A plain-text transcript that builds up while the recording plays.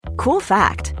Cool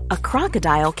fact, a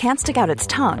crocodile can't stick out its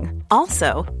tongue.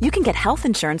 Also, you can get health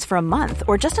insurance for a month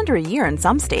or just under a year in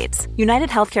some states. United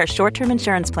Healthcare short-term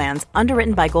insurance plans,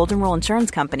 underwritten by Golden Rule Insurance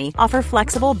Company, offer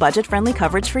flexible, budget-friendly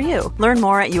coverage for you. Learn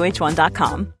more at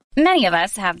uh1.com. Many of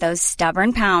us have those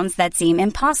stubborn pounds that seem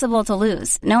impossible to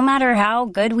lose, no matter how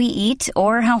good we eat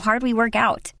or how hard we work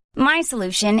out. My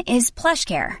solution is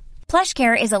PlushCare.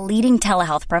 PlushCare is a leading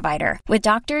telehealth provider with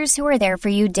doctors who are there for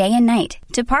you day and night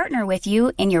to partner with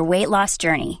you in your weight loss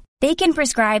journey. They can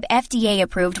prescribe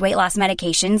FDA-approved weight loss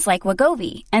medications like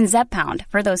Wegovy and Zepbound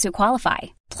for those who qualify.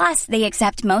 Plus, they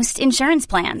accept most insurance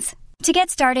plans. To get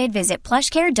started, visit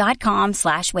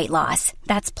plushcare.com/weightloss.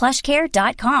 That's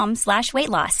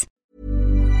plushcare.com/weightloss.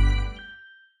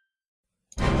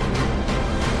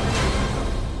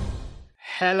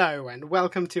 Hello and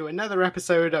welcome to another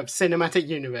episode of Cinematic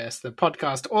Universe, the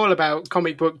podcast all about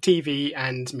comic book, TV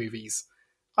and movies.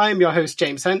 I am your host,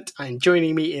 James Hunt, and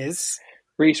joining me is...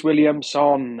 Rhys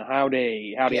Williamson.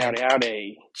 Howdy.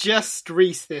 Just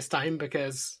Rhys this time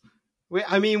because,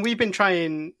 we've been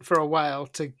trying for a while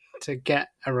to get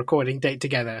a recording date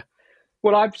together.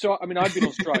 Well, I've been on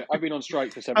strike. I've been on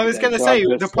strike for 7 days. I was going to say,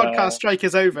 the podcast strike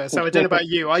is over, so I don't know about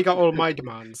you. I got all my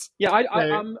demands. Yeah, I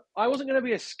wasn't going to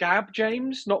be a scab,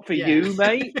 James. Not for you,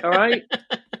 mate. All right?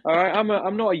 All right,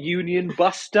 I'm not a union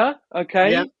buster, okay?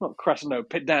 Yeah. Not crossing no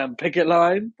picket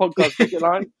line, podcast picket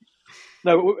line.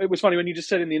 No, it was funny when you just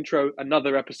said in the intro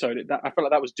another episode. I felt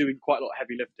like that was doing quite a lot of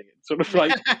heavy lifting. It's sort of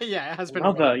like yeah, it has been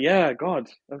another. Yeah, God,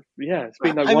 yeah, it's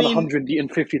been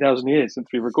 150,000 years since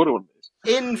we recorded one of these.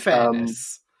 In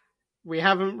fairness, we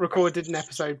haven't recorded an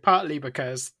episode partly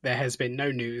because there has been no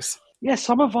news. Yeah,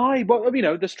 summer vibe. Well,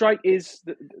 the strike is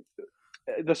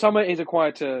the summer is a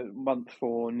quieter month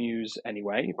for news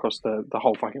anyway across the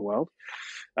whole fucking world.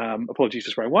 Apologies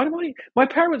for swearing. Why do my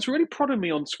parents really prodded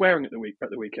me on swearing at the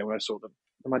weekend when I saw them,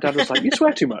 and my dad was like, "You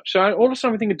swear too much." So all of a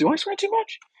sudden I'm thinking, do I swear too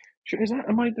much? Is that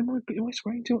am I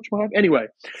swearing too much? Anyway,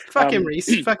 fuck him,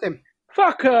 Rhys. Fuck him.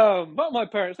 Fuck them. Fuck my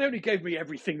parents. They only gave me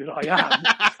everything that I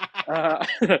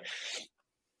am.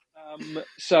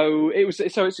 So it's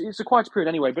a quieter period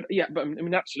anyway. But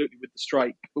absolutely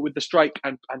with the strike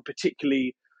and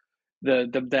particularly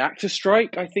the actors'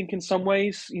 strike, I think in some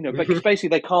ways, because basically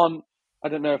they can't. I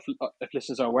don't know if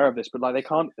listeners are aware of this, but like they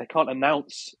can't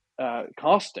announce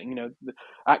casting. The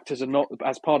actors are not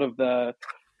as part of the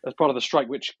strike,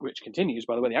 which continues.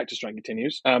 By the way, the actors' strike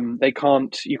continues. You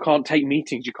can't take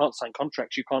meetings, you can't sign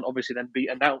contracts, you can't obviously then be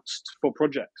announced for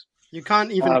projects. You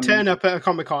can't even turn up at a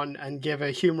Comic-Con and give a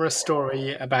humorous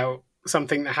story about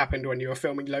something that happened when you were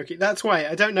filming Loki. That's why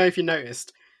I don't know if you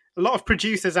noticed. A lot of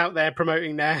producers out there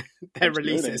promoting their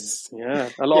releases. Yeah,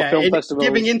 a lot of film festivals.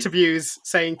 Giving interviews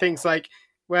saying things like,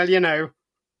 well,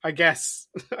 I guess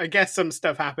some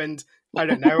stuff happened. I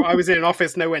don't know. I was in an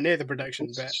office nowhere near the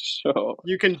production, but sure.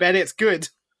 You can bet it's good.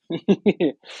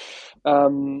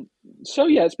 So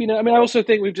yeah, it's been, I also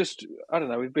think we've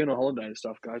been on holiday and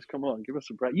stuff, guys. Come on, give us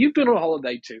a break. You've been on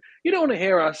holiday too. You don't want to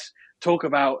hear us talk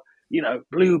about,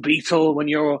 Blue Beetle when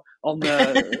you're on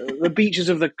the beaches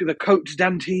of the Côte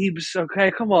d'Antibes.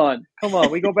 Okay, come on.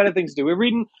 We got better things to do. We're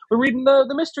reading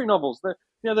the mystery novels. The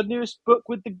newest book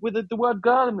with the word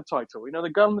girl in the title. The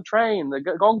girl on the train, the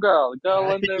Gone Girl, the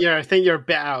girl. I think you're a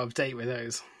bit out of date with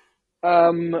those.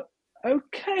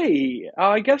 Okay,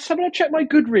 I guess I'm gonna check my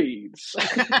Goodreads.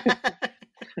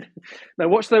 No,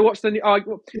 what's the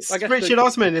new? It's Richard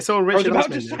Osman. It's all Richard Osman. I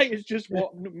was about to say it's just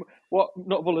what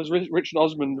novel has Richard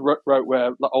Osman wrote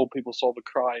where old people solve a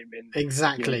crime in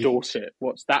exactly Dorset.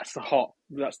 That's the hot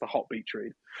beach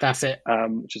read. That's it.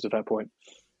 Which is a fair point.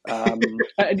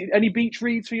 Any beach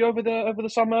reads for you over the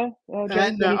summer?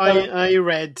 James? No, I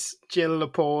read Jill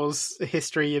Lepore's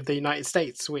History of the United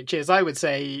States, which is, I would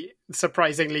say,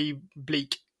 surprisingly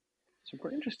bleak.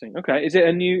 Super interesting. Okay, is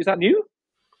that new?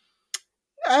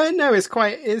 No,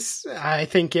 I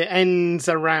think it ends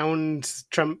around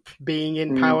Trump being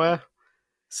in power.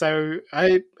 So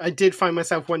I did find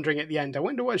myself wondering at the end, I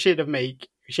wonder what she'd have made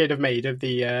of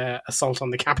the assault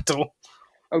on the Capitol.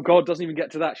 Oh God, doesn't even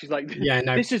get to that. She's like, yeah,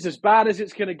 no. This is as bad as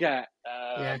it's going to get.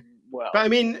 Yeah. Well,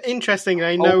 but interestingly,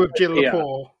 I know of Jill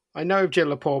Lepore. I know of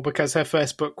Jill Lepore because her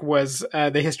first book was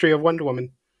The History of Wonder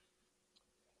Woman.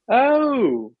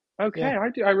 Oh, okay. Yeah.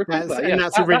 I recall that. And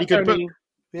that's a really good book.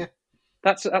 Yeah.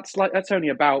 That's only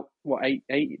about 8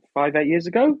 years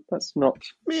ago. That's not.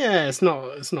 Yeah, it's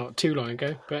not too long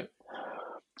ago, but.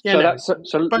 Yeah, So no, that's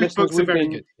so both listeners, books are very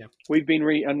good. Yeah. we've been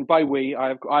reading, and by we,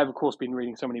 I've of course been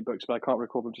reading so many books, but I can't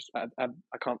recall them. I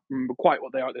can't remember quite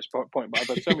what they are at this point. But I've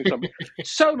read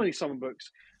so many summer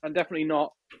books, and definitely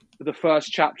not the first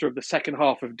chapter of the second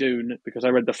half of Dune, because I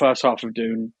read the first half of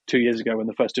Dune 2 years ago when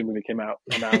the first Dune movie came out,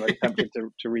 and now I'm tempted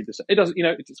to read this. It doesn't,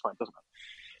 it's fine, it doesn't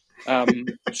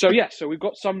matter. So we've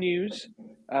got some news.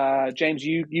 James,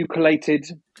 you collated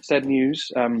said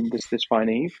news this fine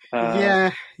eve.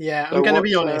 Yeah. I'm going to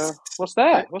be honest. What's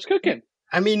there? What's cooking?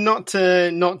 I mean, not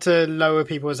to lower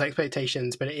people's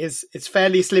expectations, but it's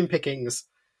fairly slim pickings.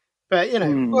 But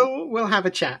we'll have a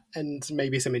chat and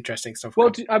maybe some interesting stuff. Well,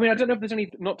 I don't know if there's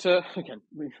any. Not to again,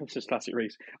 this is classic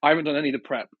Reese. I haven't done any of the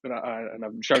prep, and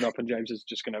I've shown up, and James is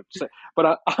just going to say.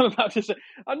 But I'm about to say,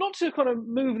 not to kind of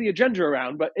move the agenda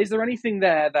around, but is there anything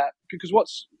there that, because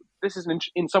this is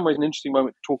in some ways an interesting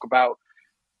moment to talk about,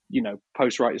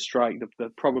 post-writers' strike, the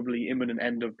probably imminent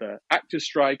end of the actors'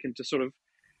 strike, and to sort of,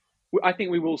 I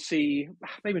think we will see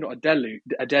maybe not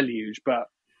a deluge, but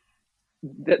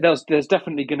there's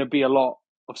definitely going to be a lot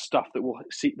of stuff that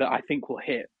I think will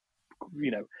hit,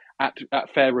 at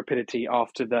fair rapidity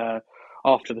after the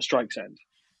strikes end.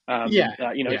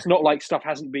 It's not like stuff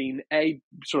hasn't been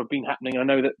sort of been happening. I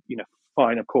know that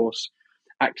fine, of course,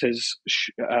 actors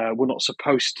were not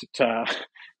supposed to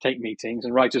take meetings,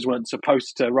 and writers weren't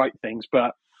supposed to write things,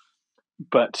 but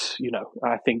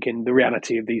I think in the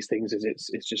reality of these things is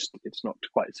it's not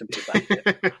quite as simple as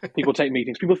that. People take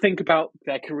meetings, people think about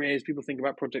their careers, people think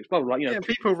about projects, blah blah blah.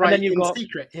 People write in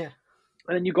secret. Yeah,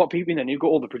 and then you've got people, you've got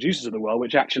all the producers of the world,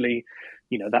 which actually,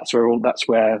 that's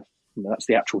where that's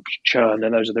the actual churn,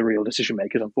 and those are the real decision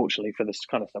makers, unfortunately, for this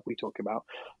kind of stuff we talk about.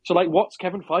 So, what's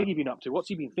Kevin Feige been up to? What's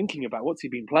he been thinking about? What's he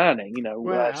been planning?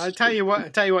 Well, I'll tell you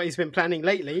what he's been planning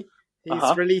lately.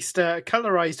 He's released a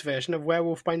colorized version of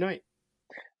Werewolf by Night.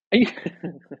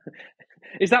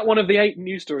 Is that one of the 8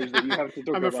 news stories that you have to talk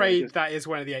about? I'm afraid that is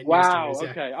one of the 8 news wow,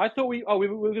 stories. Okay. I thought we were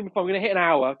going to be fun. We're going to hit an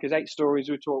hour, because 8 stories,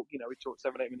 we talk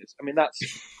 7-8 minutes. I mean, I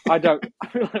feel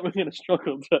like we're going to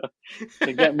struggle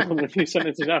to get more than a few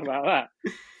sentences out about that.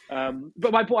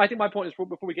 But I think my point is,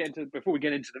 before we get into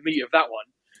the meat of that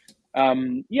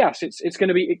one, yes, it's going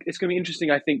to be interesting,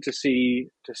 I think, to see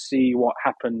what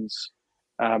happens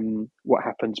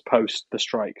post the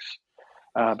strikes.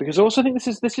 Because I also think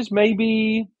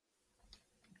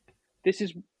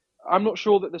I'm not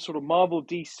sure that the sort of Marvel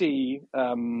DC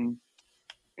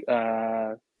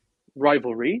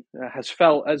rivalry has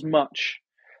felt as much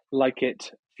like it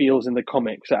feels in the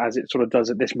comics as it sort of does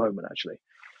at this moment, actually.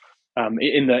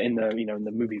 In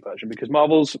the movie version, because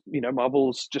Marvel's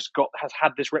just has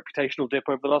had this reputational dip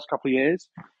over the last couple of years,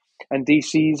 and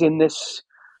DC's in this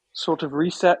sort of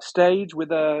reset stage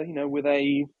with a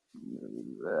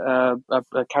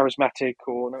charismatic,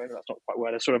 or no, that's not quite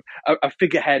word, a sort of a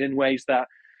figurehead in ways that,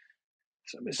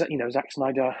 Zack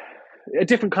Snyder, a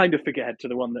different kind of figurehead to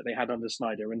the one that they had under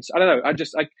Snyder. And I don't know,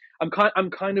 I'm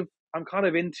kind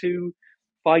of into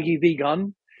Feige v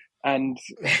Gunn, and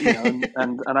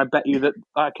and I bet you that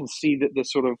I can see that the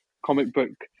sort of comic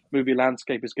book movie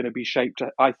landscape is going to be shaped,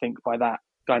 I think, by that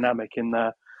dynamic in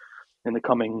the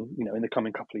coming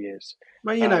couple of years.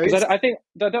 Well, because I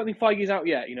don't think Feige's out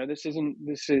yet.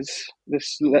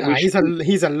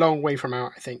 He's a long way from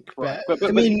out, I think. But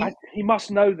I mean, he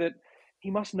must know that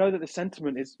the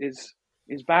sentiment is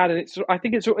bad, and I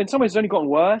think it's in some ways it's only gotten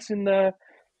worse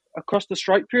across the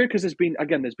strike period, because there's been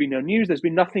no news, there's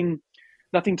been nothing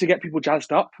to get people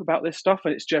jazzed up about this stuff,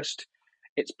 and it's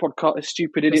podcast,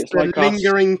 stupid idiots like us.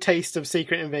 Lingering taste of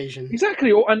Secret Invasion.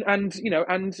 Exactly, and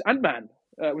Ant-Man.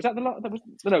 Was that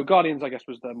no, Guardians, I guess,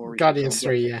 was the more recent Guardians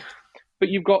 3, yeah. But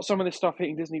you've got some of this stuff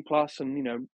hitting Disney Plus,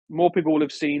 and more people will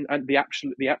have seen the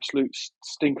absolute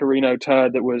stinkerino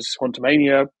turd that was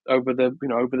Quantumania over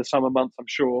the summer months, I'm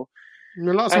sure. And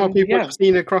lots more people have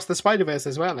seen Across the Spider-Verse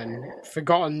as well, and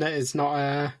forgotten that it's not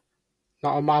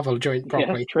a Marvel joint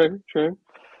properly. Yeah, true.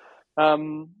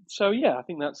 So yeah, I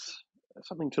think that's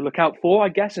something to look out for, I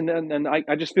guess, and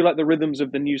I just feel like the rhythms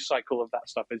of the news cycle of that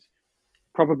stuff is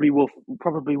probably will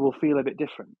feel a bit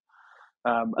different.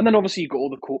 And then obviously you've got all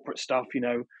the corporate stuff.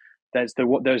 There's the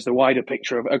wider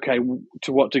picture of, okay,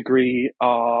 to what degree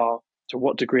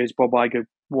is Bob Iger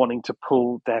wanting to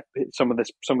pull some of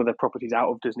their properties out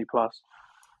of Disney Plus.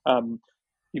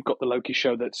 You've got the Loki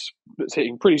show that's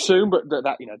hitting pretty soon, but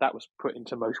that was put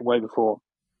into motion way before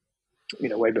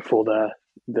the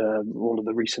all of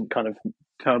the recent kind of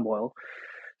turmoil.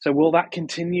 So will that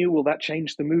continue? Will that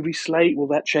change the movie slate? Will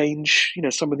that change,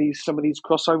 some of these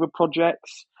crossover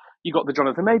projects? You got the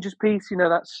Jonathan Majors piece,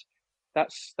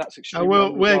 That's extremely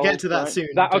we'll get to that right? soon.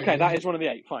 Okay, that is one of the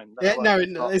 8. Fine. No,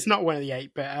 it's not one of the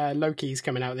 8, but Loki's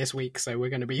coming out this week, so we're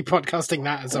going to be podcasting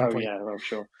that at some point. Yeah, I'm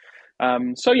sure.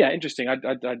 So yeah, interesting. I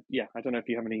don't know if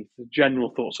you have any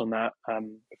general thoughts on that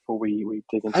before we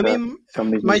dig into.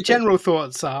 My general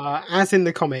thoughts are, as in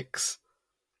the comics,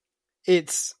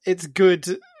 it's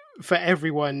good for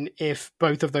everyone if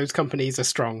both of those companies are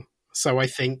strong. So I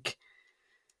think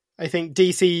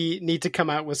DC need to come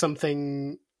out with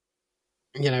something,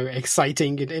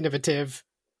 exciting and innovative,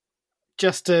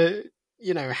 just to,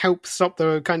 help stop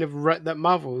the kind of rut that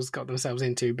Marvel's got themselves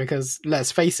into. Because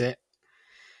let's face it,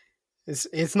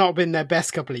 it's not been their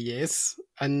best couple of years,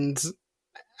 and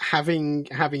having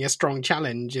a strong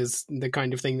challenge is the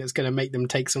kind of thing that's going to make them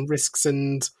take some risks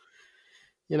and,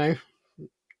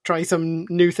 try some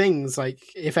new things. Like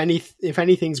if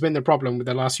anything's been the problem with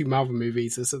the last few Marvel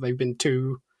movies, is that they've been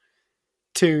too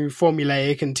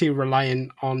formulaic and too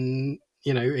reliant on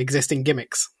existing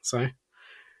gimmicks. So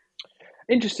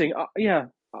interesting. Yeah,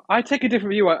 I take a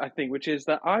different view. I think, which is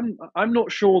that I'm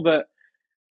not sure that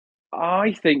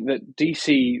I think that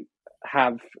DC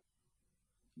have.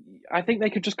 I think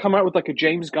they could just come out with like a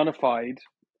James Gunnified,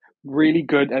 really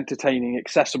good, entertaining,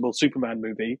 accessible Superman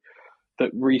movie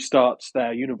that restarts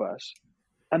their universe,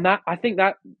 and that I think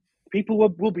that people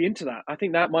will be into that. I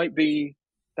think that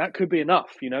could be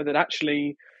enough. That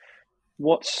actually,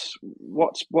 what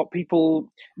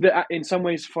people that in some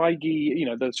ways Feige,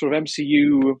 the sort of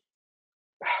MCU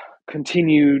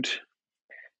continued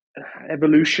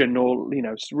evolution, or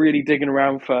really digging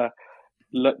around for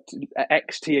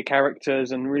X tier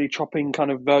characters and really chopping kind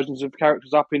of versions of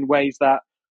characters up in ways that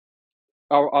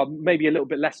are maybe a little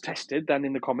bit less tested than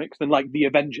in the comics, than like the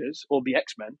Avengers or the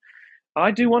X-Men.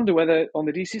 I do wonder whether on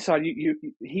the DC side,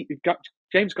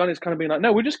 James Gunn is kind of being like,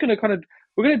 no, we're going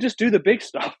to just do the big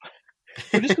stuff.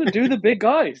 We're just going to do the big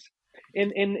guys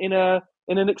in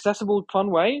an accessible,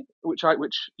 fun way, which I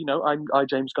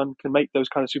James Gunn can make those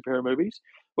kind of superhero movies.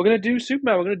 We're going to do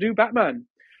Superman. We're going to do Batman.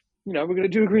 We're going to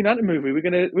do a Green Lantern movie. We're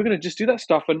going to just do that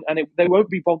stuff, and they won't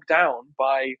be bogged down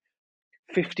by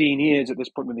 15 years at this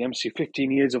point with the MCU,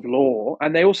 15 years of lore,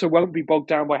 and they also won't be bogged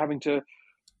down by having to,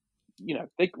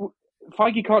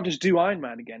 Feige can't just do Iron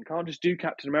Man again, can't just do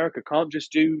Captain America, can't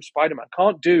just do Spider-Man,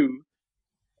 can't do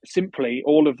simply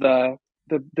all of the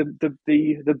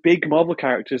big Marvel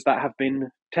characters that have been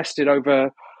tested over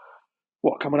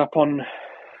coming up on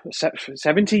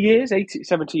 70 years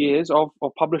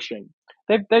of publishing.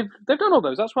 They've done all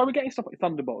those. That's why we're getting stuff like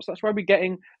Thunderbolts. That's why we got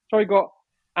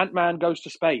Ant-Man goes to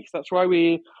space. That's why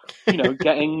we,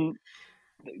 getting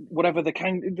whatever the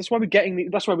Kang. That's why we're getting.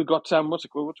 That's why we got what's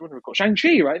it called?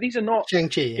 Shang-Chi, right? These are not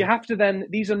Shang-Chi. You have to then.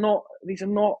 These are not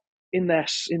in their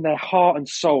heart and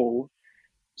soul,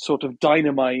 sort of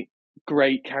dynamite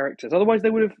great characters. Otherwise, they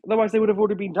would have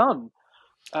already been done.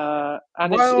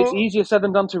 It's easier said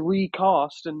than done to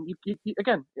recast. And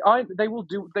they will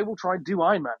try and do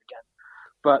Iron Man again.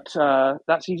 But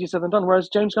that's easier said than done. Whereas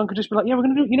James Gunn could just be like, yeah, we're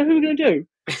going to do. You know who we're going to do?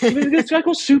 This guy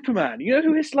called Superman. You know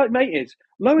who his mate is?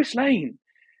 Lois Lane.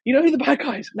 You know who the bad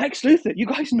guy is? Lex Luthor. You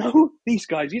guys know these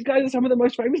guys. These guys are some of the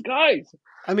most famous guys.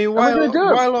 I mean,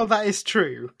 while all that is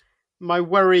true, my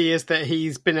worry is that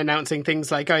he's been announcing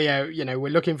things like, oh yeah,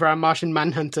 we're looking for our Martian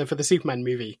Manhunter for the Superman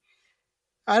movie.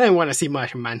 I don't want to see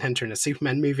Martian Manhunter in a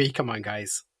Superman movie. Come on,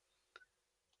 guys.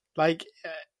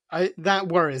 That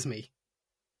worries me.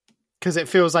 Because it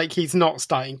feels like he's not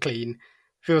starting clean.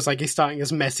 Feels like he's starting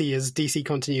as messy as DC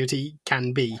continuity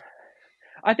can be.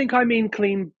 I think I mean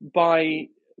clean by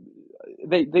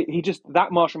that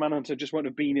Martian Manhunter just won't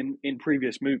have been in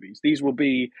previous movies. These will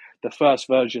be the first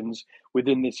versions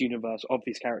within this universe of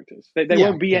these characters. There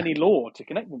won't be any lore to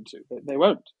connect them to. They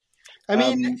won't. I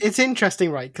mean, it's interesting,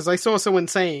 right? Because I saw someone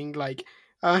saying like,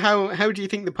 how do you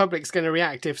think the public's going to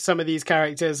react if some of these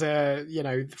characters are,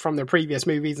 from the previous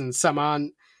movies and some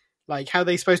aren't? Like, how are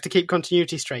they supposed to keep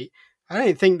continuity straight? I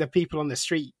don't think the people on the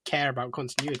street care about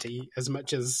continuity as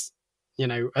much as,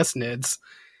 us nerds.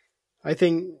 I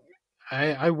think,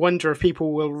 I wonder if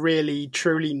people will really,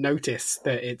 truly notice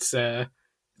that it's a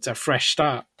fresh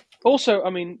start. Also, I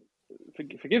mean,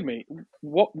 forgive me,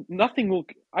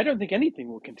 I don't think anything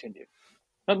will continue.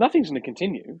 Nothing's going to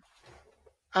continue.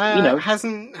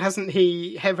 Hasn't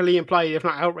he heavily implied, if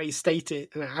not outright stated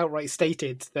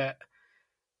that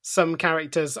some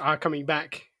characters are coming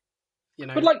back?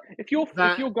 But like, if you're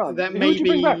Gunn, who would you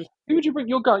bring back? Who would you bring?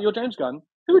 Your James Gunn.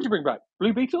 Who would you bring back?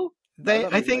 Blue Beetle?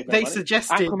 I think they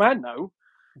suggested Aquaman. No,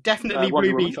 definitely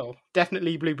Blue Beetle.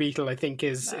 Definitely Blue Beetle. I think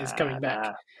is coming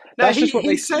back. No,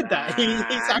 he said that. He's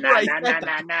outright said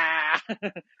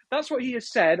that. That's what he has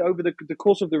said over the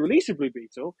course of the release of Blue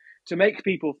Beetle to make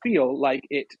people feel like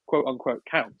it quote unquote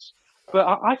counts. But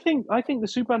I think the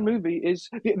Superman movie is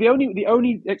the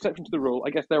only exception to the rule. I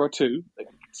guess there are two.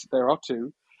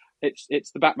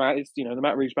 It's the Batman. It's the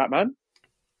Matt Reeves Batman,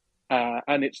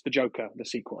 and it's the Joker, the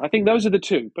sequel. I think those are the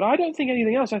two. But I don't think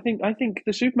anything else. I think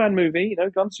the Superman movie,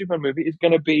 Gunn's Superman movie, is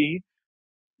going to be,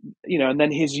 and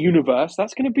then his universe.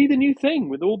 That's going to be the new thing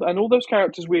with all those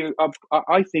characters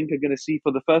I think are going to see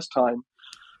for the first time.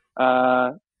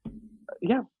 And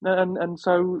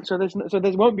so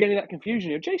there won't be any of that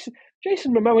confusion.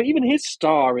 Jason Momoa, even his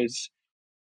star is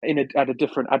at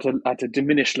a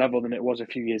diminished level than it was a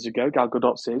few years ago. Gal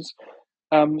Gadot's is.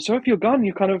 So if you're Gunn,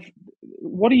 you kind of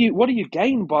what do you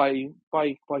gain by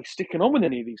sticking on with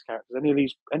any of these characters, any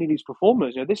of these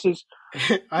performers? This is.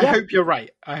 I hope you're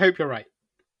right.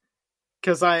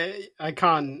 Because I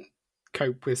can't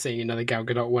cope with seeing another Gal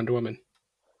Gadot Wonder Woman.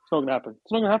 It's not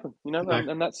going to happen. No.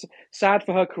 And that's sad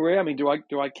for her career. I mean, do I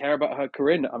care about her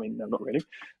career? No, I mean, no, not really.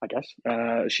 I guess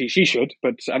she should,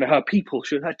 and her people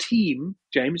should. Her team,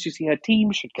 James, you see, her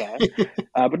team should care.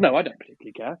 But no, I don't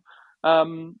particularly care.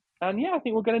 And yeah, I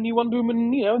think we'll get a new Wonder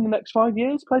Woman, in the next 5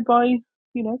 years, played by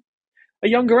a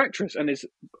younger actress. And is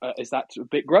that a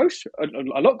bit gross?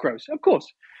 A lot gross, of course.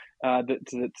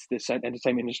 That's this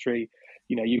entertainment industry.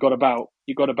 You got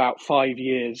about 5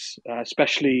 years,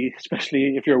 especially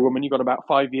if you're a woman. You got about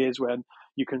 5 years when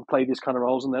you can play these kind of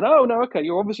roles, and then okay,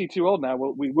 you're obviously too old now.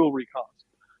 Well, we will recast.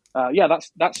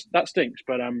 That stinks,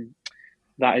 but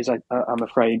that is, I'm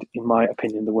afraid, in my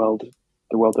opinion, the world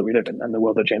that we live in, and the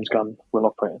world that James Gunn will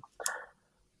operate in.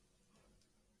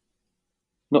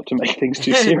 Not to make things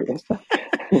too serious. I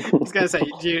was going to say,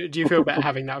 do you feel better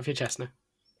having that off your chest now?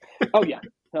 Oh yeah.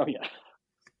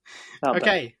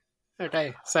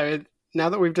 Okay. So now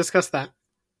that we've discussed that,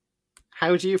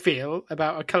 how do you feel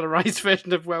about a colorized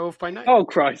version of Werewolf by Night? Oh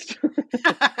Christ!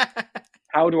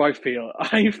 How do I feel?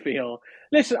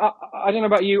 Listen, I don't know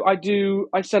about you.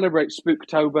 I celebrate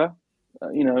Spooktober,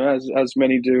 as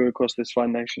many do across this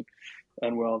fine nation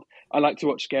and world. I like to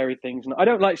watch scary things, and I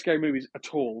don't like scary movies at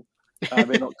all.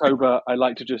 In October, I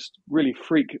like to just really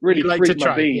freak my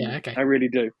bean. Yeah, okay. I really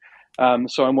do.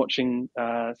 So I'm watching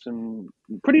some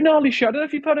pretty gnarly shit. I don't know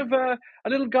if you've heard of a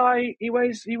little guy. He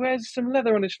wears some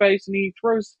leather on his face, and he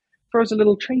throws a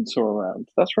little chainsaw around.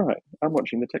 That's right. I'm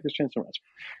watching the Texas Chainsaw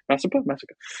Massacre.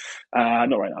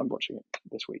 Not right now. I'm watching it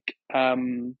this week.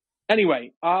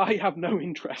 Anyway, I have no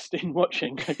interest in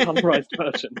watching a colorized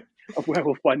version of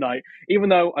Werewolf by Night, even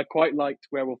though I quite liked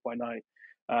Werewolf by Night.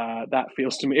 That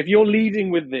feels to me. If you're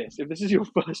leading with this, if this is your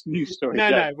first news story,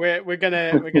 no, we're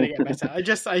gonna get better.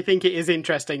 I think it is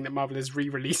interesting that Marvel is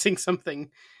re-releasing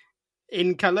something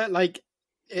in color. Like,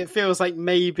 it feels like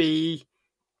maybe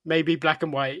Black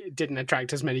and White didn't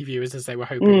attract as many viewers as they were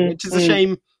hoping, which is a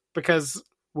shame, because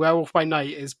Werewolf by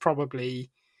Night is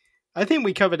probably, I think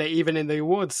we covered it even in the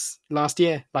awards last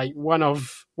year, like one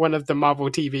of the Marvel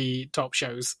TV top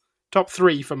shows, top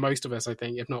 3 for most of us, I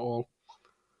think, if not all.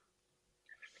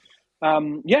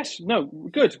 Yes, no,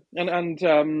 good, and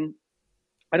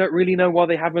I don't really know why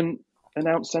they haven't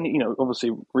announced any.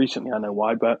 Obviously recently I know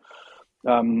why, but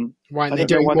why aren't they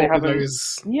doing more with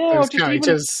those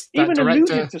characters? Even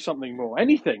alluded to something more,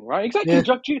 anything, right? Exactly.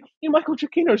 Yeah. Michael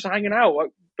Giacchino's hanging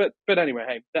out, but anyway,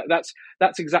 hey,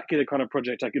 that's exactly the kind of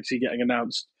project I could see getting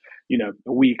announced.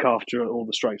 A week after all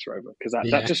the strikes are over, because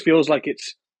that just feels like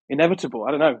it's inevitable.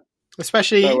 I don't know.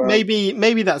 Especially,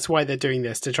 maybe that's why they're doing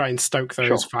this, to try and stoke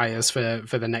those fires for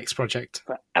the next project.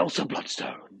 For Elsa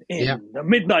Bloodstone in the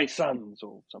Midnight Suns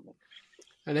or something.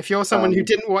 And if you're someone who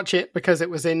didn't watch it because it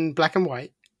was in black and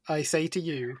white, I say to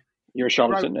you, you're a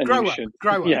charlatan. Grow up.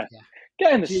 Yeah.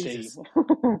 Get in the sea.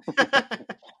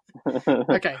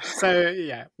 Okay, so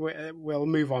we'll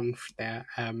move on there.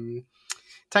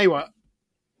 Tell you what,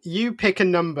 you pick a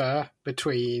number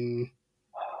between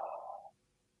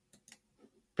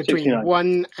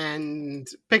 1 and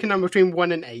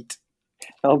 8.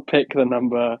 I'll pick the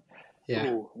number.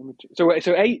 Yeah. Ooh, so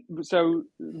 8. So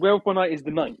Werewolf by Night is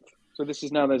the 9th. So this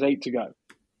is now. There's 8 to go.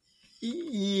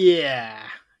 Yeah.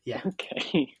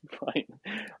 Okay, fine.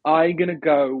 I'm gonna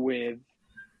go with.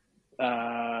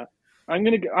 I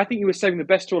think you were saving the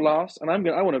best till last, and I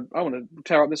want to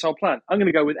tear up this whole plan. I'm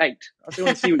gonna go with 8. I still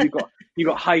want to see what you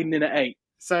got hiding in at 8.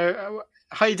 So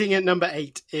hiding at number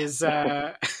 8 is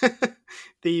the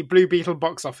Blue Beetle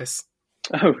box office.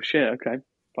 Oh shit! Okay,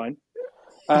 fine.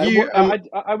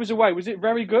 I was away. Was it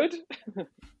very good?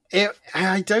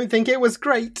 I don't think it was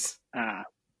great.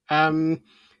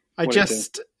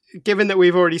 Given that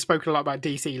we've already spoken a lot about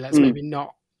DC, let's maybe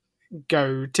not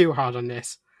go too hard on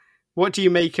this. What do you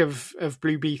make of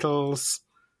Blue Beetle's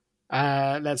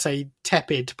let's say,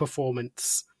 tepid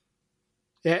performance.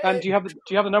 Yeah, And do you have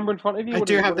the number in front of you? I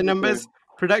do have the numbers.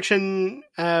 Production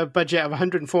budget of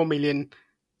 104 million,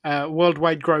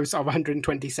 worldwide gross of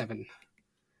 127.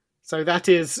 So that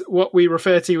is what we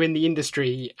refer to in the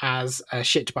industry as a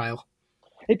shit pile.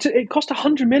 It cost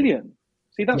 100 million.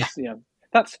 See,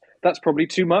 that's probably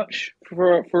too much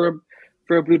for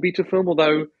a Blue Beetle film.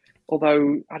 Although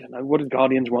I don't know, what did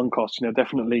Guardians 1 cost?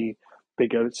 Definitely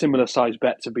bigger, similar sized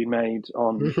bets have been made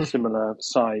on similar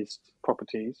sized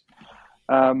properties.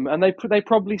 And they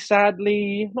probably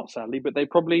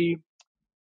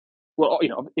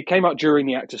it came out during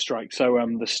the actor strike. So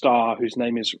the star, whose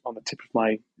name is on the tip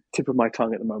of my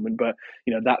tongue at the moment, but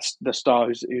that's the star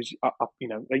who's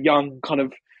a young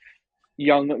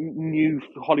new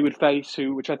Hollywood face,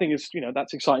 which I think is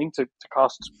that's exciting to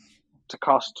cast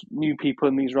new people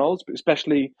in these roles, but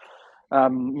especially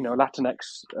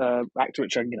Latinx actor,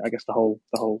 which I guess the whole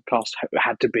cast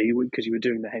had to be, because you were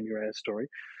doing the Jaime Reyes story.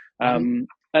 And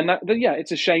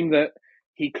it's a shame that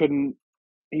he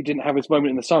didn't have his moment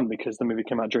in the sun because the movie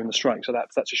came out during the strike. So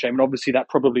that's a shame. And obviously that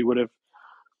probably would have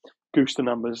goosed the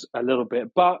numbers a little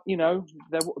bit. But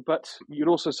but you'd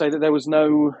also say that there was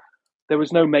no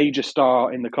major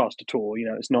star in the cast at all.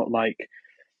 It's not like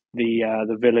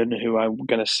the villain, who I'm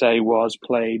going to say was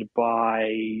played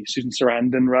by Susan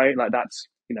Sarandon, right? Like that's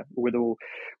with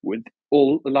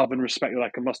all the love and respect that I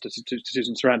can muster to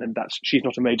Susan Sarandon, she's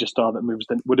not a major star that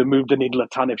would have moved the needle a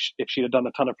ton. If she'd have done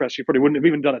a ton of press, she probably wouldn't have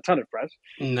even done a ton of press.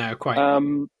 No, quite.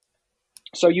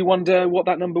 So you wonder what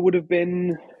that number would have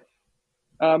been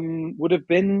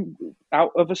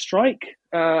out of a strike.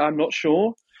 I'm not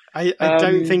sure. I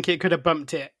don't think it could have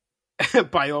bumped it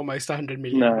by almost 100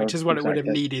 million, which is what it would have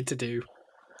needed to do.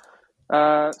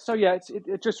 So yeah,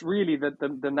 it's just really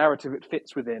the narrative it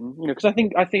fits within, because I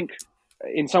think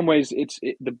in some ways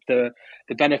the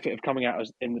benefit of coming out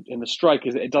in the strike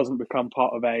is that it doesn't become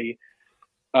part of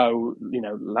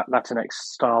Latinx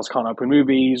stars can't open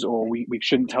movies, or we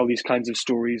shouldn't tell these kinds of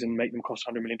stories and make them cost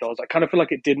 $100 million. I kind of feel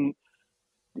like it didn't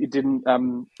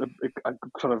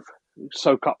sort of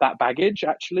soak up that baggage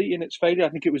actually in its failure. I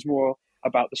think it was more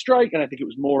about the strike, and I think it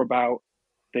was more about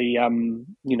the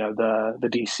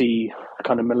DC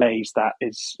kind of malaise that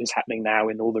is happening now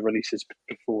in all the releases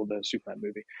before the Superman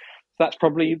movie. So that's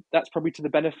probably to the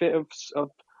benefit of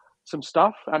some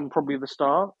stuff, and probably the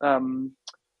star.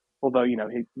 Although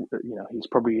he's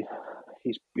probably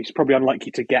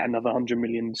unlikely to get another 100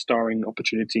 million starring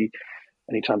opportunity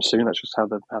anytime soon. That's just how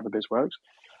the biz works.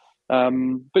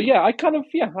 But yeah, I kind of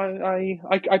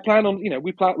I plan on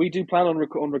we do plan on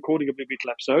recording a Blue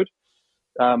Beetle episode.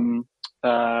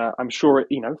 I'm sure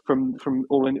from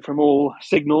all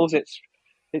signals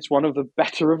it's one of the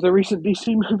better of the recent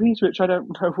DC movies, which I don't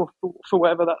know for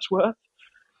whatever that's worth.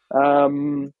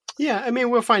 Yeah, I mean,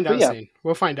 we'll find out soon.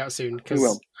 We'll find out soon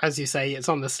because, as you say, it's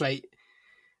on the slate.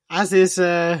 As is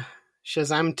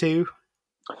Shazam 2.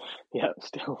 Yeah,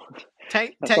 still.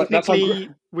 Technically,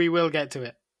 we will get to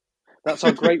it. That's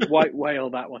our great white whale.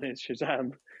 That one is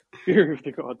Shazam, Fury of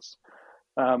the Gods.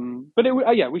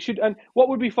 But we should. And what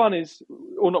would be fun is,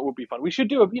 or not would be fun. We should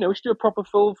do a proper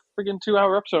full friggin'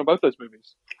 2-hour episode on both those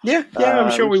movies. Yeah,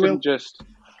 I'm sure we will. Just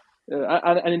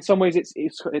and in some ways,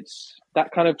 it's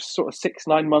that kind of sort of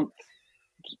 6-9 month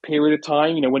period of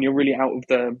time. When you're really out of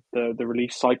the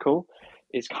release cycle,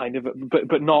 is kind of,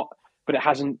 but not. But it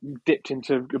hasn't dipped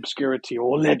into obscurity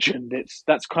or legend.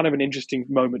 That's kind of an interesting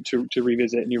moment to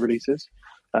revisit new releases,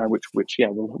 which we'll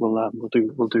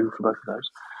do for both of those.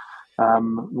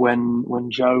 When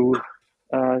Joe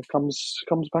comes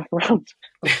back around.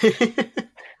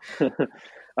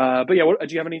 But yeah,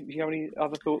 do you have any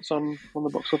other thoughts on the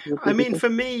box office? I mean, for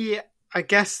me, I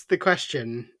guess the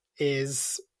question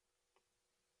is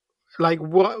like,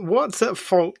 what's at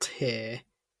fault here?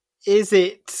 Is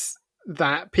it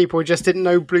that people just didn't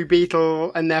know Blue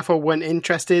Beetle and therefore weren't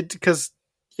interested? Because,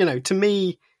 to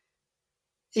me,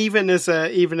 even as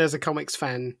a comics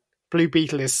fan, Blue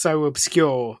Beetle is so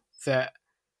obscure that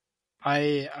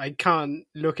I can't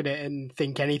look at it and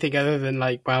think anything other than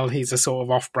like, well, he's a sort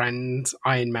of off-brand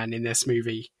Iron Man in this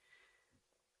movie.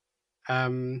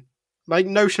 Like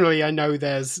notionally, I know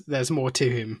there's more to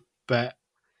him, but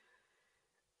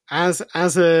as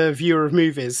a viewer of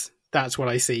movies, that's what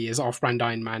I see is off-brand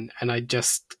Iron Man, and I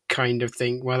just kind of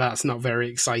think, well, that's not very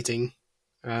exciting.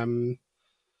 I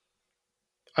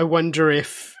wonder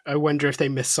if they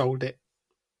missold it.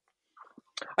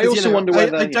 I also wonder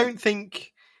whether I don't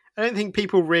think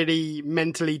people really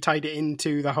mentally tied it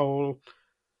into the whole,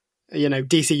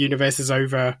 DC universe is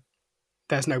over.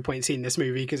 There's no point in seeing this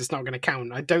movie because it's not going to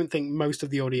count. I don't think most of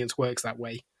the audience works that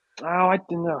way. Oh, I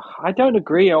don't know. I don't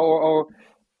agree, or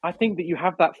I think that you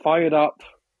have that fired up.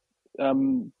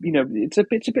 It's a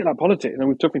bit like politics, and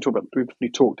we've definitely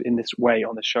talked in this way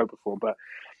on the show before. But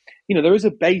there is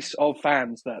a base of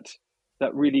fans that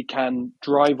really can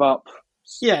drive up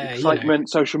excitement,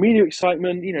 social media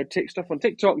excitement. Tick stuff on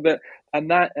TikTok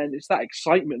and it's that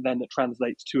excitement then that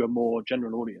translates to a more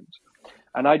general audience.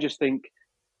 And I just think,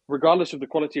 regardless of the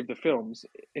quality of the films,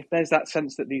 if there's that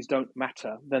sense that these don't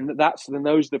matter, then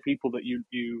those are the people that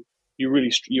you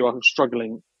are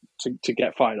struggling to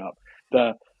get fired up.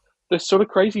 The sort of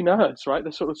crazy nerds, right?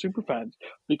 The sort of super fans,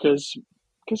 because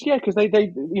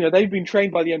they've been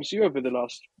trained by the MCU over the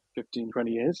last 15,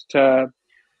 20 years to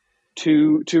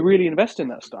really invest in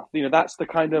that stuff.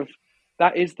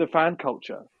 That is the fan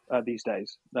culture these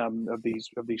days of these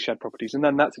shared properties, and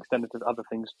then that's extended to other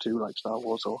things too, like Star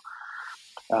Wars or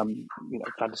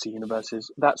fantasy universes.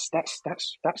 That's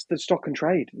the stock and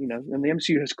trade, and the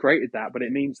MCU has created that, but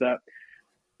it means that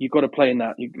you've got to play in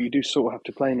that. You do sort of have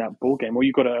to play in that ball game, or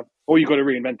you got to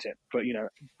reinvent it. But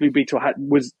Blue Beetle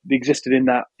existed in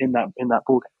that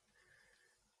ball game.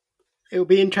 It'll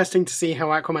be interesting to see how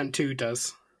Aquaman 2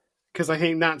 does, because I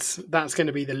think that's going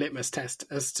to be the litmus test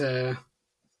as to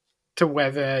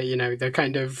whether the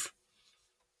kind of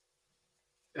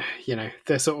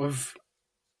the sort of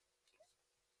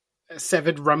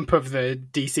severed rump of the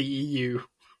DCEU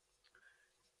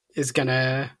is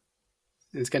gonna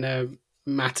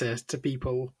matter to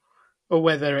people, or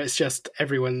whether it's just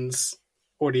everyone's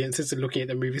audiences are looking at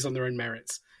the movies on their own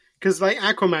merits. Because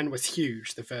Aquaman was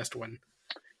huge, the first one.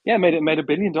 Yeah, made $1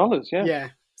 billion. Yeah. Yeah.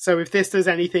 So if this does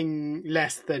anything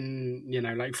less than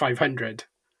 500,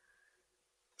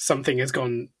 something has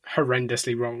gone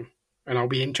horrendously wrong, and I'll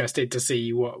be interested to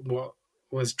see what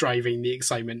was driving the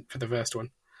excitement for the first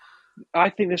one. I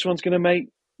think this one's going to make.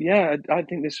 Yeah, I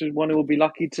think this is one who will be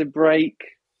lucky to break.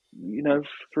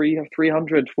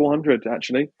 300, 400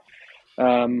 actually.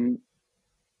 Don't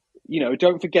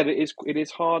forget it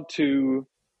is hard to.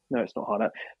 No, it's not hard.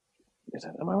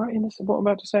 Am I right in this? What I'm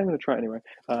about to say, I'm going to try it anyway.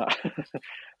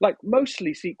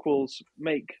 Mostly sequels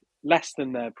make less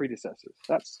than their predecessors.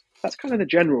 That's kind of the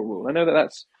general rule. I know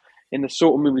that's in the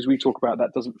sort of movies we talk about,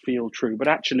 that doesn't feel true, but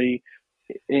actually,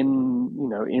 in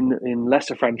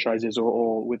lesser franchises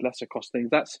or with lesser cost things,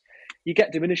 you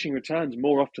get diminishing returns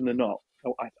more often than not.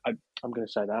 Oh, I'm going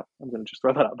to say that. I'm going to just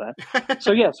throw that out there.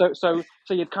 So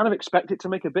you'd kind of expect it to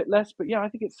make a bit less, but yeah, I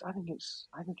think it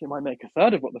might make a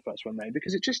third of what the first one made,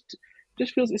 because it just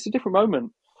feels it's a different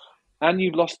moment, and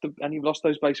you've lost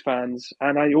those base fans.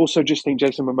 And I also just think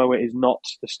Jason Momoa is not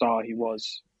the star he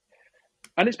was,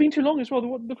 and it's been too long as well.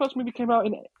 The first movie came out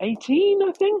in 2018,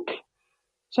 I think.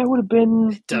 So it would have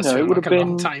been. It does feel like a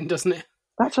long time, doesn't it?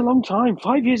 That's a long time.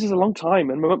 5 years is a long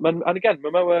time. And again,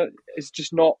 Momoa is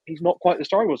just not. He's not quite the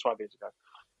star he was 5 years ago.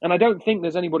 And I don't think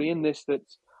there's anybody in this that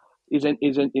is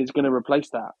going to replace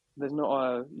that. There's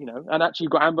not And actually,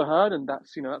 you've got Amber Heard, and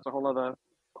that's a whole other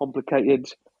complicated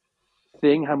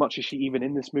thing. How much is she even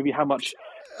in this movie? How much?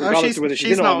 Regardless of whether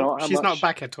she's in or not. She's not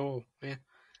back at all. Yeah.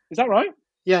 Is that right?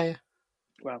 Yeah.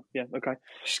 Well, yeah, okay.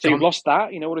 So you've lost that.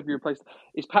 What have you replaced?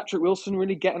 Is Patrick Wilson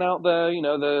really getting out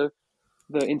the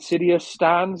Insidious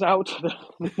stands out to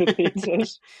the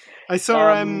theaters? I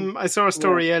saw a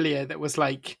story earlier that was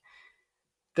like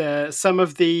some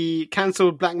of the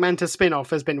cancelled Black Manta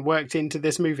spin-off has been worked into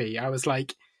this movie. I was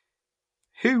like,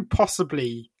 who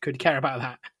possibly could care about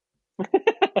that?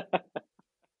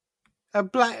 A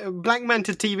Black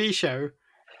Manta TV show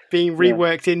being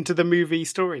reworked into the movie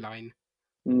storyline.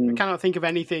 I cannot think of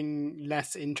anything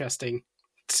less interesting.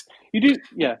 You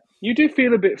do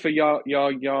feel a bit for Yahya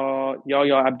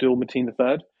Abdul Mateen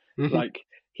III. Mm-hmm. Like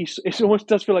it almost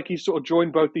does feel like he's sort of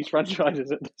joined both these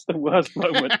franchises at the worst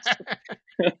moments.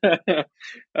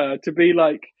 To be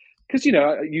like, because you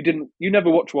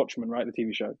never watched Watchmen, right? The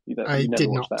TV show. You never did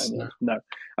watched not. That. No.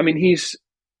 I mean, he's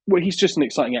just an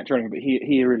exciting actor anyway, but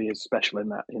he really is special in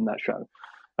that show.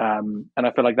 And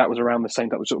I feel like that was around the same.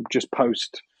 That was sort of just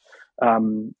post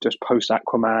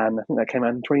Aquaman. I think that came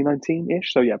out in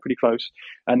 2019-ish. So yeah, pretty close.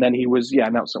 And then he was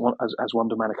announced as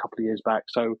Wonder Man a couple of years back.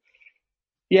 So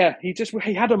yeah, he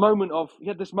had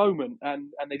this moment, and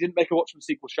they didn't make a Watchmen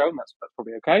sequel show, and that's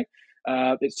probably okay.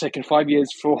 It's taken 5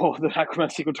 years for the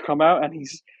Aquaman sequel to come out, and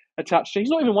he's attached to. He's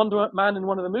not even Wonder Man in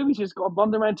one of the movies. He's got a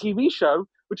Wonder Man TV show,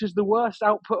 which is the worst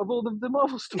output of all the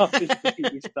Marvel stuff. Is the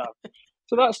TV stuff.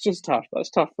 So that's just tough. That's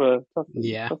tough for.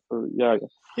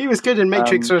 He was good in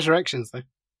Matrix Resurrections, though.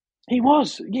 He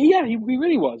was, yeah, he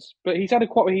really was. But he's had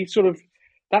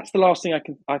that's the last thing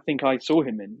I think I saw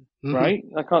him in, right?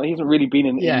 He hasn't really been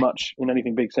in much in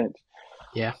anything big since.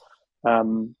 Yeah.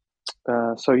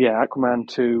 So yeah, Aquaman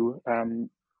 2, and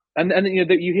you know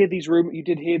that you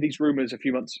did hear these rumors a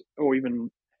few months or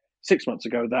even 6 months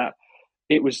ago that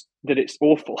it's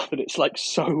awful, that it's like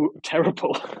so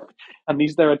terrible, and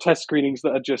there are test screenings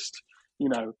that are just, you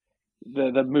know,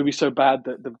 the movie's so bad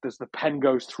that the pen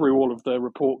goes through all of the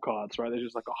report cards, right? There's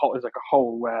just like a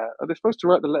hole where they're supposed to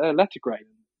write the letter grade.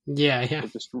 Yeah.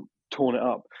 They've just torn it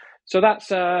up. So that's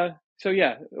so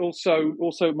yeah. Also,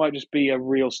 it might just be a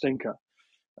real stinker.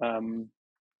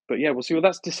 But yeah, we'll see. Well,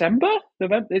 that's December,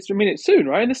 November. It's soon,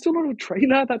 right? And there's still not a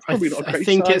trailer. That's probably not a great I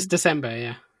think sign. it's December,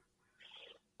 yeah.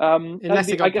 Unless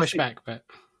it got pushed back, but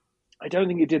I don't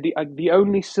think it did. The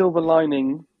only silver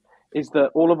lining is that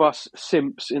all of us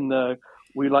simps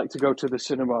we like to go to the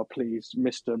cinema, please,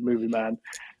 Mr. Movie Man.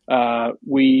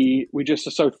 We just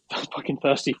are so fucking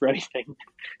thirsty for anything.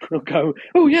 We'll go,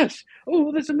 oh yes,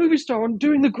 oh there's a movie star on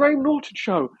doing the Graham Norton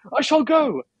show. I shall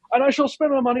go, and I shall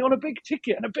spend my money on a big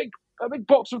ticket and a big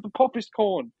box of the poppest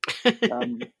corn.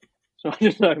 So I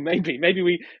don't know. Maybe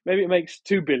it makes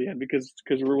 2 billion because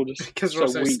we're all just we're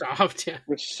so weak. Starved. Yeah,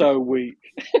 we're so weak.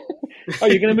 Oh,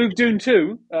 you're going to move Dune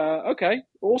 2? Okay.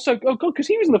 Also, oh god, because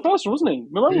he was in the first one, wasn't he?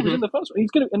 Momoa was in the first one.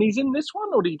 He's in this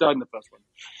one, or did he die in the first one?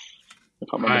 I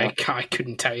can't remember. I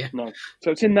couldn't tell you. No. So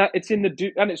it's in the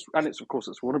and it's of course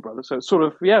it's Warner Brothers. So it's sort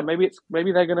of maybe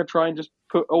they're going to try and just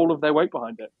put all of their weight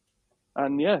behind it.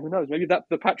 And yeah, who knows? Maybe that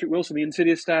the Patrick Wilson, the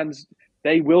Insidious stands,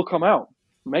 they will come out.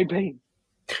 Maybe.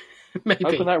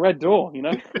 Open that red door, you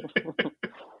know.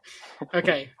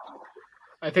 Okay.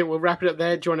 I think we'll wrap it up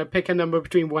there. Do you want to pick a number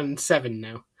between 1 and 7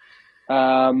 now?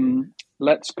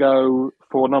 Let's go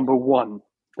for number 1,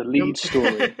 the lead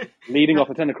story, leading off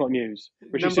the 10 o'clock news.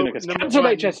 Rishi Sunak has cancelled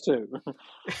HS2.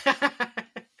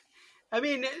 I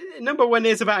mean, number 1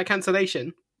 is about a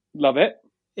cancellation. Love it.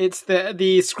 It's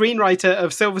the screenwriter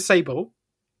of Silver Sable,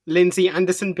 Lindsay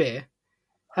Anderson Beer,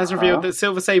 has revealed that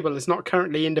Silver Sable is not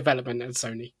currently in development at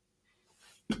Sony.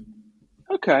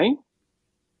 Okay.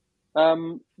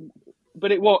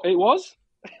 But it was?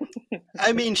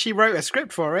 I mean, she wrote a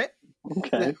script for it.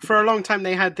 Okay. For a long time,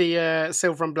 they had the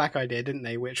Silver and Black idea, didn't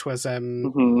they? Which was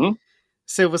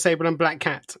Silver Sable and Black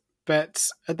Cat. But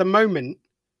at the moment,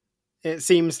 it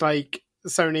seems like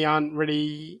Sony aren't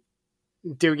really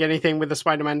doing anything with the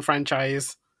Spider-Man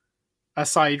franchise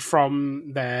aside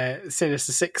from their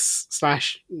Sinister Six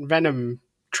 / Venom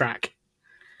track.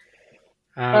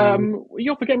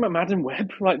 You're forgetting about Madam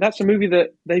Web. Like that's a movie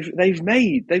that they've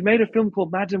made. They've made a film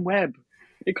called Madam Web.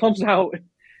 It comes out.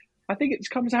 I think it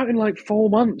comes out in like 4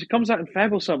 months. It comes out in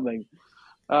Feb or something.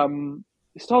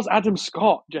 It stars Adam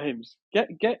Scott. James, get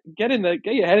in there.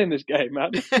 Get your head in this game,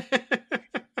 man.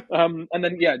 And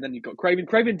then you've got Craven.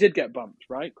 Craven did get bumped,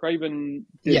 right? Craven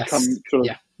did come sort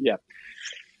of, yeah.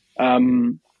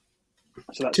 So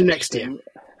that's to next year.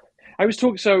 I was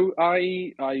talking. So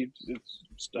I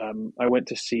went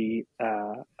to see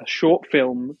a short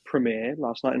film premiere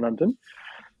last night in London.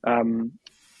 A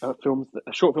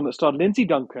short film that starred Lindsay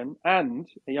Duncan and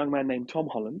a young man named Tom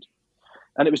Holland,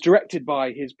 and it was directed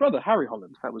by his brother Harry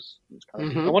Holland. That was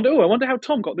kind of. I wonder how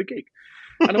Tom got the gig,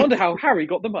 and I wonder how Harry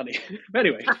got the money. But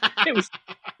anyway, it was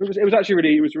actually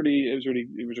really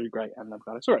great, and I'm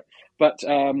glad I saw it. But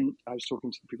I was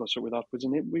talking to the people I saw it with afterwards,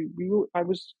 and I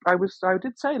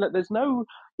did say that there's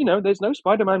no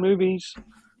Spider-Man movies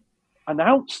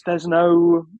announced. There's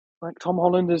no Tom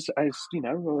Holland has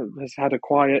had a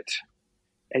quiet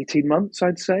 18 months,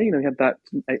 I'd say. He had that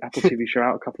Apple TV show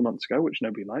out a couple of months ago, which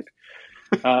nobody liked.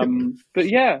 But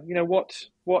yeah,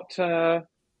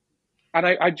 and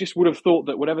I just would have thought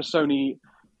that whatever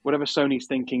Sony's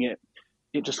thinking,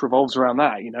 it just revolves around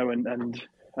that,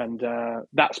 and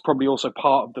that's probably also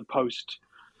part of the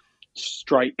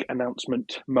post-strike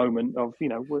announcement moment of,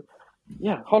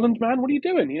 Holland, man, what are you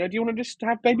doing? Do you want to just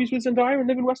have babies with Zendaya and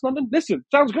live in West London? Listen,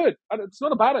 sounds good. It's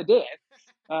not a bad idea.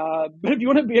 But if you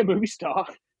want to be a movie star,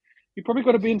 you probably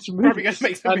got to be in some movies. Probably got to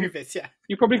make some movies, yeah.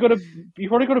 You probably got to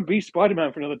be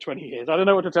Spider-Man for another 20 years. I don't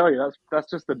know what to tell you.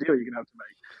 That's just the deal you're gonna have to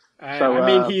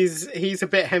make. He's a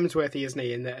bit Hemsworthy, isn't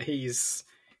he? In that he's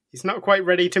not quite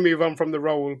ready to move on from the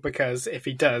role, because if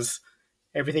he does,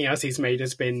 everything else he's made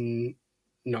has been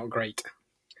not great.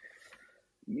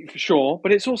 For sure,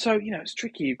 but it's also it's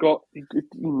tricky. You've got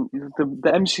the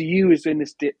MCU is in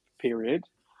this dip period.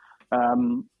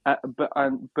 All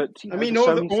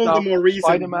the more reason.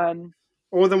 Spider-Man.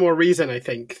 All the more reason, I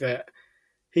think, that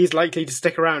he's likely to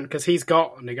stick around, because he's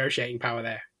got negotiating power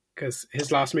there. Because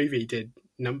his last movie did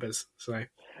numbers. So,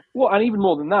 well, and even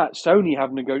more than that, Sony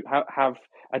have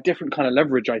a different kind of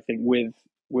leverage, I think, with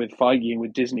Feige and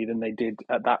with Disney than they did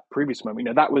at that previous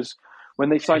moment. That was when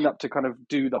they signed up to kind of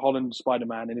do the Holland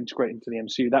Spider-Man and integrate into the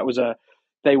MCU. That was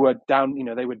they were down.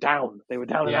 They were down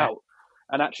and Yeah. out.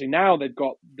 And actually now they've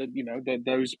got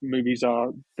those movies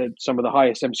are some of the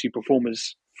highest MCU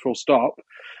performers. Full stop.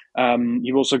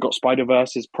 You've also got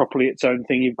Spider-Verse is properly its own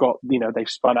thing. You've got they've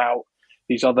spun out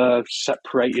these other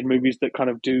separated movies that kind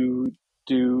of do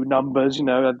numbers.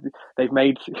 They've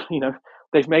made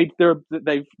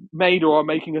they've made or are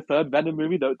making a third Venom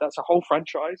movie. Though that's a whole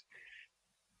franchise.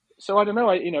 So I don't know.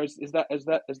 Is there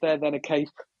then a case?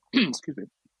 Excuse me.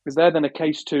 Is there then a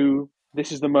case to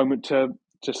this is the moment to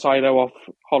silo off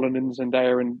Holland and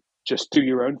Zendaya and just do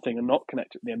your own thing and not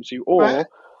connect it to the MCU, or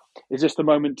is this the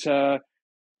moment to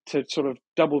sort of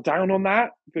double down on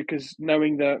that because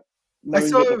knowing that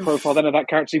the profile then of that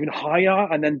character is even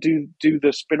higher, and then do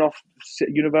the spin-off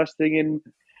universe thing in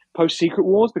post Secret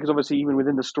Wars, because obviously even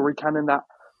within the story canon that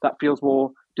feels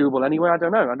more doable anyway. I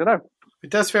don't know.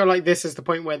 It does feel like this is the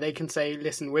point where they can say,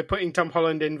 listen, we're putting Tom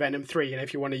Holland in Venom 3, and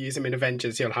if you want to use him in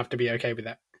Avengers, you'll have to be okay with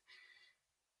that.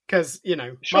 Because,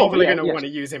 Marvel are going to want to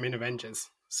use him in Avengers.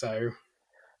 So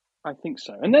I think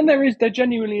so. And then there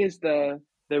genuinely is the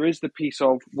piece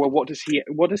of, well, what does he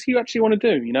actually want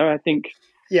to do? I think.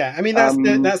 Yeah, I mean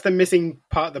that's the missing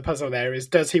part of the puzzle. There is,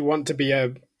 does he want to be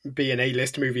an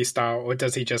A-list movie star, or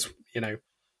does he just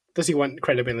does he want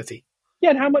credibility? Yeah,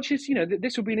 and how much is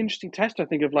this will be an interesting test, I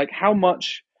think, of like how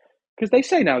much, because they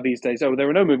say now these days, there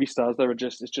are no movie stars,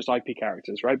 it's just IP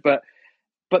characters, right? But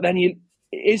then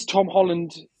is Tom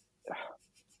Holland.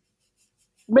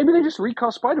 Maybe they just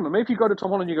recast Spider-Man. Maybe if you go to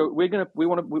Tom Holland, you go, we're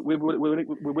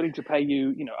willing to pay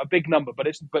you, a big number, but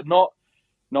not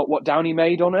what Downey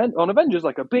made on Avengers,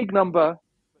 like a big number,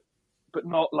 but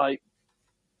not like,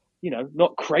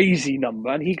 not crazy number.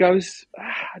 And he goes,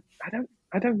 I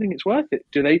don't think it's worth it.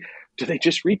 Do they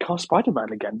just recast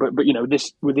Spider-Man again? But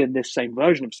this within this same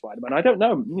version of Spider-Man. I don't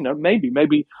know.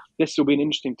 Maybe this will be an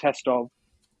interesting test of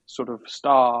sort of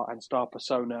star and star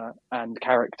persona and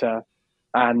character.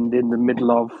 And in the middle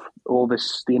of all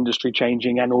this, the industry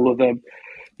changing and all of the,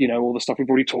 all the stuff we've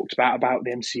already talked about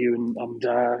the MCU and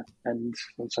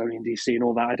Sony and DC and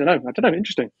all that. I don't know.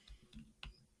 Interesting.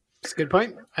 That's a good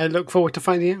point. I look forward to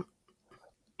finding out.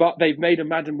 But they've made a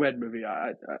Madam Web movie.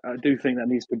 I do think that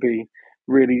needs to be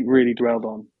really, really dwelled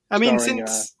on. I mean,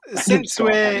 since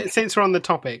we're on the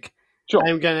topic, sure.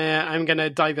 I'm gonna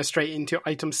dive straight into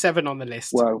item 7 on the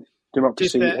list. Well.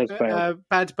 Democracy has failed.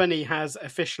 Bad Bunny has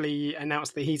officially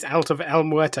announced that he's out of El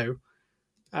Muerto.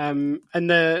 And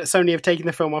the Sony have taken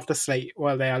the film off the slate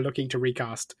while they are looking to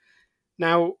recast.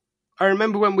 Now, I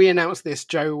remember when we announced this,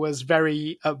 Joe was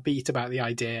very upbeat about the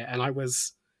idea, and I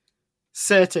was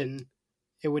certain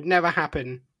it would never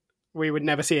happen. We would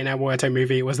never see an El Muerto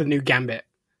movie. It was the new Gambit.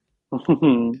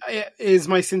 It is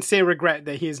my sincere regret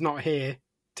that he is not here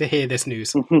to hear this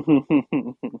news.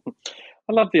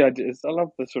 I love the ideas. I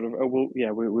love the sort of,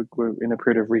 we're in a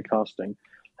period of recasting.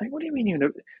 Like, what do you mean?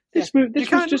 This was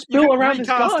just built around this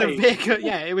guy. Vehicle.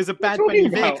 Yeah, it was a Bad Bunny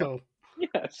vehicle.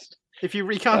 Yes. If you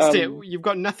recast it, you've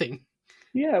got nothing.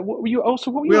 Yeah.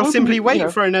 We'll simply wait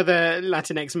for another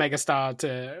Latinx megastar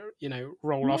to,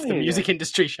 roll off the music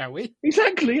industry, shall we?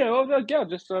 Exactly. Yeah.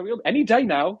 Just any day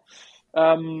now.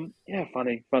 Funny.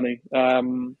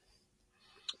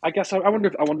 I guess I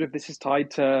wonder if this is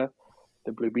tied to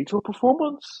the Blue Beetle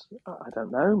performance. I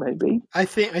don't know. Maybe. I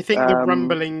think the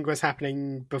rumbling was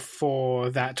happening before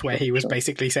that, where he was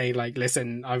basically saying, like,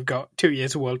 "Listen, I've got 2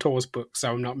 years of world tours booked,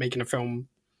 so I'm not making a film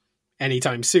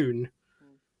anytime soon."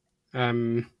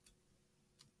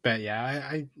 But yeah,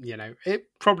 I it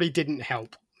probably didn't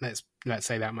help. Let's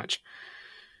say that much.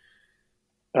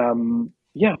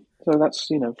 Yeah. So that's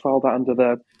file that under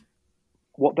the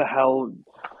what the hell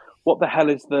what kind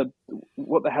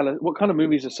of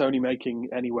movies are Sony making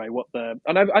anyway?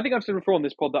 And I think I've said before on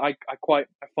this pod that I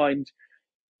find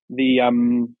the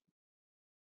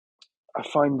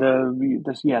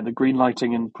green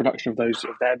lighting and production of their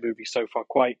movies so far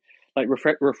quite like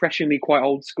refreshingly quite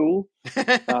old school.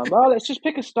 Let's just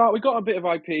pick a start. We got a bit of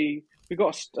IP. We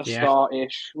got a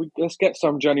star-ish. Let's get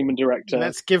some journeyman director.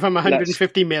 Let's give them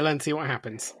 150 mil and see what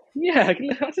happens. Yeah, I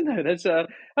don't know. There's and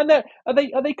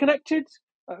are they connected?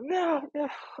 They're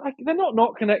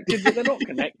not connected, but they're not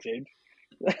connected.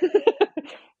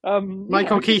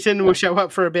 Michael Keaton will show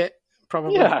up for a bit,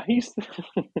 probably. Yeah, he's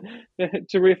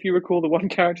if you recall, the one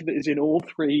character that is in all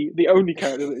three, the only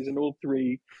character that is in all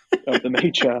three of the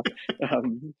major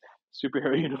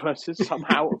superhero universes,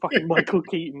 somehow fucking Michael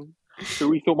Keaton, who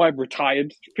we thought might have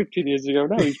retired 15 years ago.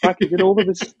 No, he's back in all of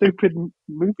this stupid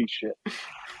movie shit.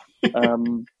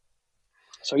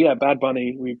 So yeah, Bad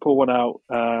Bunny, we pull one out,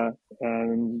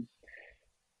 and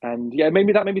yeah,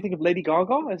 maybe that made me think of Lady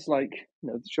Gaga as like,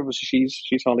 obviously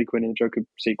she's Harley Quinn in the Joker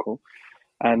sequel,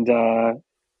 and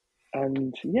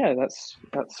And yeah, that's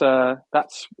a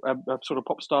sort of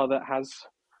pop star that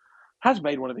has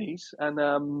made one of these, and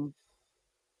I'm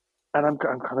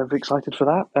kind of excited for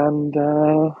that. And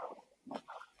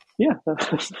yeah,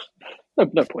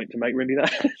 no point to make really.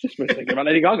 That just thinking about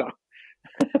Lady Gaga.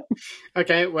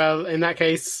 Okay, well, in that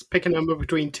case, pick a number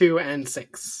between 2 and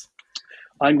 6.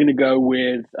 I'm going to go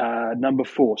with number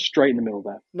 4, straight in the middle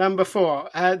there. Number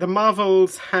 4, The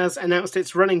Marvels has announced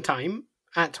its running time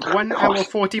at 1 hour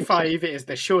 45. It is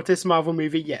the shortest Marvel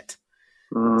movie yet.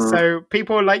 So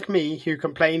people like me who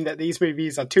complain that these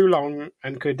movies are too long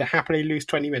and could happily lose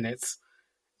 20 minutes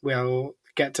will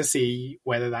get to see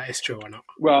whether that is true or not.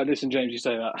 Well, listen, James, you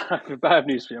say that. I have bad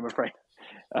news for you, I'm afraid.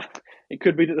 It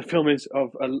could be that the film is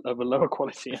of a lower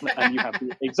quality, and you have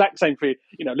the exact same feel.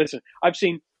 Listen, I've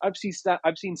seen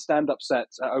stand-up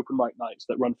sets at open mic nights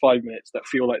that run 5 minutes that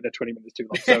feel like they're 20 minutes too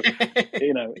long. So,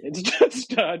 it's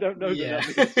just I don't know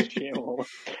that that's chill,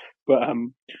 but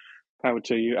power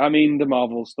to you. I mean, the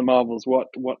Marvels.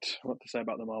 What to say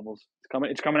about the Marvels?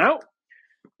 It's coming out.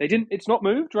 They didn't. It's not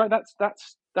moved, right? That's no,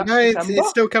 it's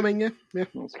still coming. Yeah,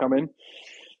 it's coming.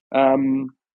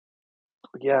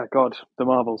 Yeah, God, the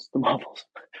Marvels. 1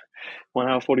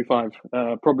 hour 45,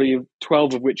 probably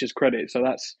 12 of which is credit. So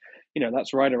that's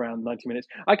right around 90 minutes.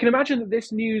 I can imagine that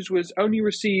this news was only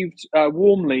received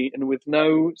warmly and with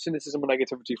no cynicism or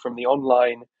negativity from the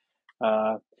online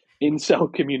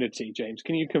incel community. James,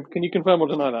 can you confirm or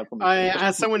deny that for me?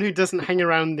 As someone who doesn't hang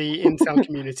around the incel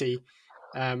community,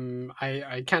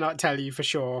 I cannot tell you for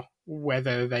sure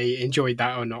whether they enjoyed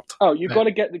that or not. Oh, you've got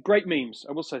to get the great memes.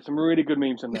 I will say some really good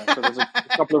memes in there. So there's a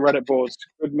couple of Reddit boards,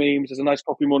 good memes. There's a nice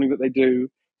coffee morning that they do.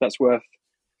 That's worth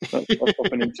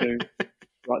popping into.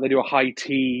 Right, they do a high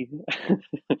tea.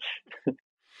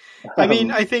 I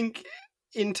mean, I think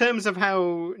in terms of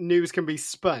how news can be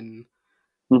spun,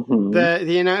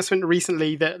 the announcement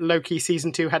recently that Loki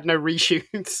season 2 had no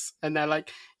reshoots, and they're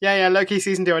like, yeah, Loki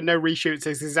season 2 had no reshoots.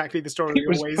 It's exactly the story we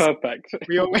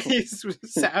always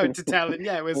set out to tell, and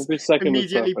it was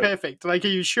immediately perfect. Like, are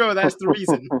you sure that's the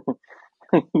reason,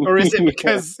 or is it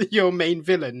because your main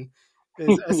villain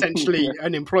is essentially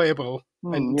unemployable?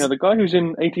 And the guy who's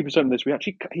in 80% of this,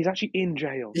 he's actually in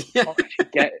jail. I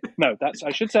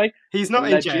should say he's not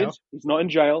in jail. He's not in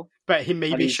jail, but he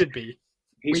maybe should be.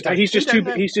 He's just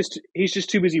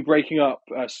too busy breaking up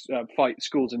fights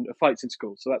in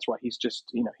schools. So that's why he's just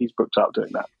he's booked out doing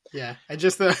that. Yeah, I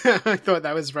thought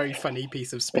that was a very funny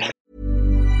piece of spin.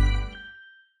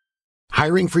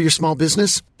 Hiring for your small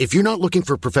business? If you're not looking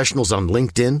for professionals on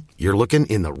LinkedIn, you're looking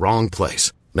in the wrong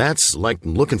place. That's like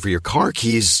looking for your car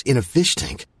keys in a fish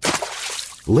tank.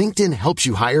 LinkedIn helps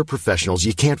you hire professionals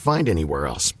you can't find anywhere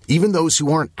else, even those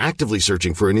who aren't actively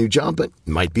searching for a new job but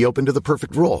might be open to the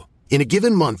perfect role. In a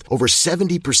given month, over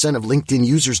 70% of LinkedIn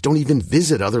users don't even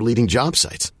visit other leading job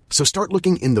sites. So start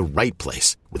looking in the right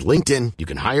place. With LinkedIn, you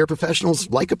can hire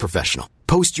professionals like a professional.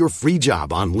 Post your free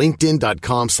job on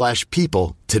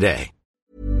linkedin.com/people today.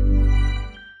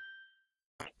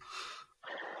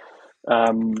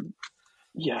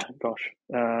 Yeah, gosh.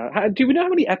 Do we know how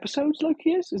many episodes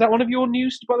Loki is? Is that one of your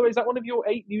news? By the way, is that one of your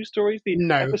 8 news stories?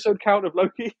 No. Episode count of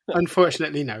Loki?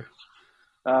 Unfortunately, no.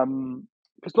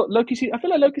 Because Loki season, I feel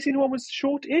like Loki season 1 was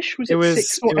short-ish. Was it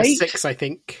 6 or 8? It was 6, I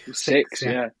think. 6,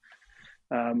 yeah.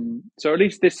 So at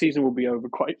least this season will be over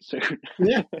quite soon.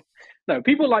 Yeah. No,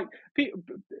 people like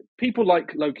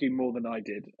Loki more than I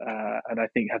did, and I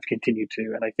think have continued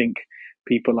to. And I think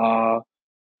people are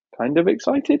kind of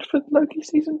excited for Loki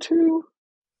season 2.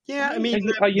 Yeah, I mean,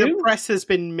 the press has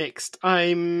been mixed.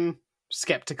 I'm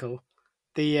skeptical.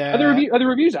 Are the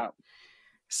reviews out?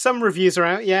 Some reviews are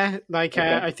out, yeah. Like,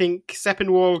 okay. I think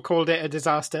Seppenwall called it a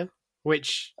disaster,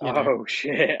 which...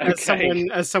 shit, okay.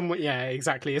 As someone, yeah,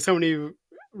 exactly. As someone who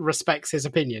respects his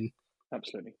opinion.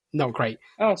 Absolutely. Not great.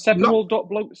 Oh,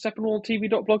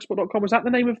 Seppenwalltv.blogspot.com. Was that the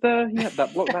name of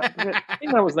that blog? I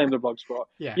think that was the name of the blogspot.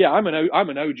 Yeah, I'm an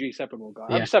OG Seppenwall guy.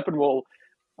 Yeah.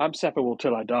 I'm Seppenwall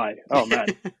till I die. Oh, man.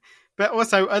 But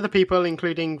also, other people,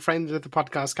 including friends of the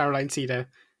podcast, Caroline Cedar,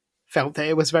 felt that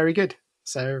it was very good.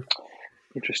 So...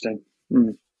 Interesting.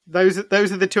 Those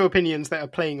are the 2 opinions that are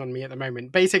playing on me at the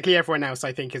moment. Basically, everyone else,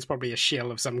 I think, is probably a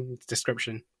shill of some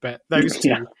description. But those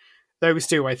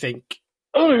two, I think,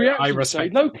 I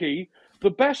respect. Loki, the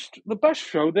best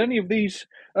show that any of these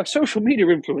social media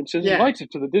influencers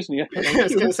invited to the Disney. I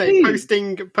was going to say,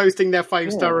 posting their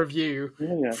 5-star review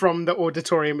from the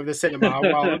auditorium of the cinema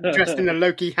while dressed in a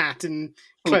Loki hat and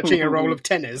clutching a roll of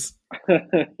tenors.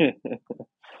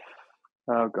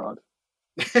 Oh God.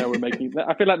 I feel like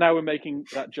now we're making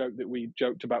that joke that we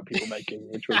joked about people making,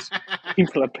 which was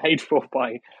people are paid for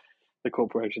by the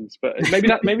corporations. But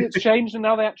maybe it's changed and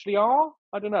now they actually are.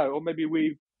 I don't know, or maybe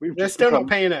we've they're just still become,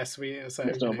 not paying us.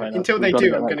 Until they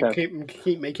do, I'm going to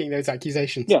keep making those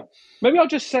accusations. Yeah, maybe I'll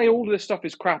just say all this stuff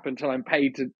is crap until I'm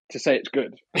paid to say it's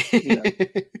good. You know,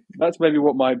 that's maybe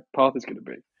what my path is going to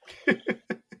be.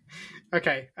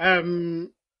 Okay.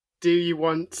 Do you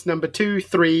want number 2,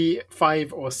 3,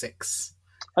 5, or 6?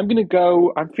 I'm going to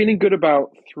go. I'm feeling good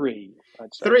about 3.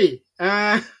 I'd say.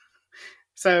 3.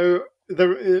 So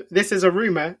this is a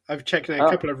rumor. I've checked a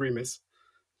couple of rumors.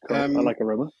 Cool. I like a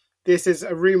rumor. This is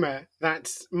a rumor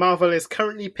that Marvel is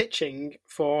currently pitching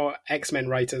for X-Men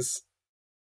writers.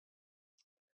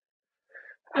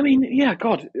 I mean, yeah,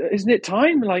 God, isn't it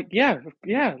time? Like, yeah.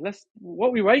 Let's. What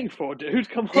are we waiting for, dude?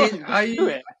 Come on, do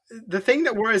it. The thing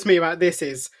that worries me about this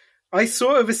is, I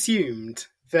sort of assumed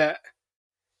that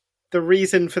the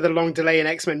reason for the long delay in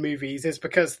X-Men movies is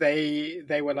because they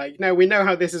were like, no, we know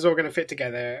how this is all going to fit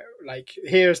together. Like,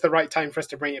 here's the right time for us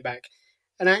to bring it back.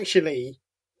 And actually,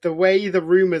 the way the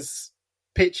rumors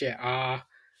pitch it are,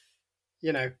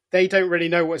 you know, they don't really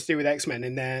know what to do with X-Men,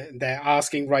 and they're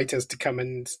asking writers to come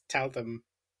and tell them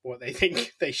what they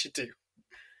think they should do.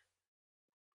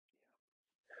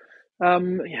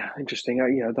 Yeah, interesting.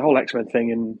 You know, the whole X-Men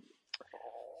thing, and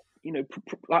you know,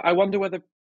 I wonder whether,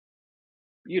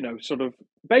 you know, sort of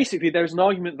basically there's an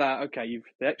argument that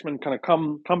the X-Men kind of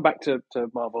come back to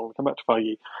Marvel, come back to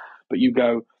Feige, but you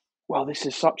go, well, this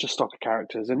is such a stock of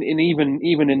characters, and even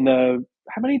in the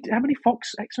how many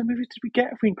Fox X-Men movies did we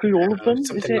get if we include all of them?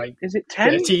 Is it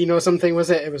 10? 13 or something? Was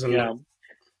it? It was a lot.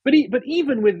 But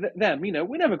even with them, you know,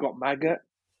 we never got Maggot.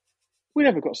 We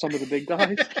never got some of the big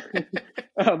guys.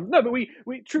 No, but we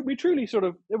truly sort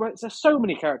of, there's so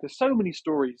many characters, so many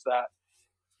stories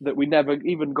that we never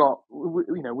even got,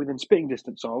 you know, within spitting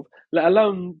distance of, let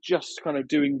alone just kind of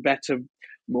doing better,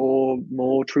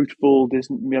 more truthful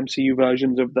Disney MCU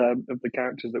versions of the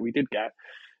characters that we did get.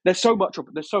 There's so much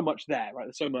there, right?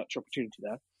 There's so much opportunity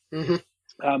there.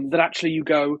 Mm-hmm. That actually you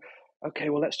go, okay,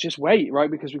 well, let's just wait,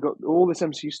 right? Because we've got all this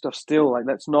MCU stuff still. Like,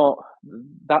 that's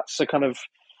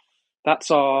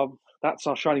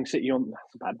our shining city on.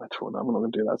 That's a bad metaphor. No, I'm not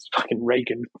going to do that. That's fucking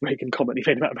Reagan comedy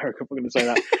made about America. We're going to say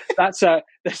that.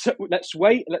 Let's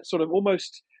wait. Let's sort of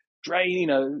almost drain, you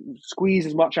know, squeeze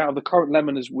as much out of the current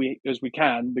lemon as we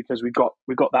can, because we got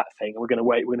that thing, and we're going to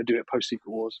wait. We're going to do it post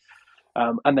Secret Wars,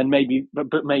 and then maybe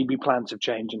plans have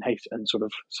changed and sort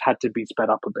of had to be sped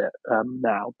up a bit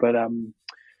now.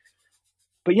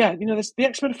 But yeah, you know, the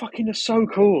X-Men fucking are so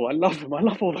cool. I love them. I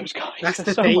love all those guys. That's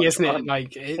They're the thing, isn't fun. it?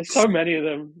 Like, there's so many of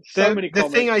them. So many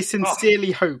comics. The thing I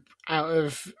sincerely hope out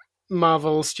of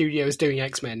Marvel Studios doing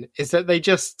X-Men is that they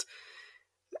just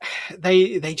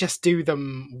do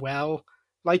them well.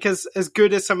 Like, as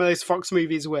good as some of those Fox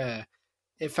movies were,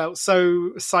 it felt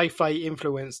so sci-fi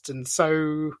influenced and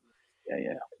so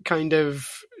kind of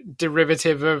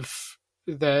derivative of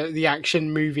the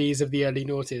action movies of the early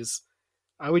noughties.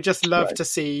 I would just love to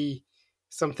see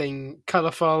something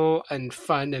colourful and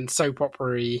fun and soap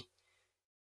opera-y.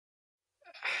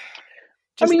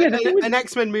 An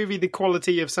X-Men movie, the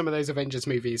quality of some of those Avengers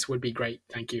movies would be great.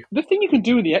 Thank you. The thing you can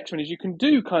do with the X-Men is you can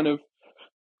do kind of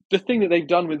the thing that they've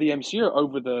done with the MCU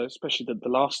over especially the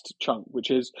last chunk, which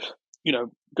is, you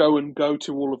know, go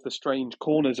to all of the strange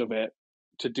corners of it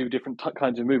to do different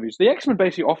kinds of movies. The X-Men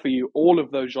basically offer you all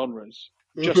of those genres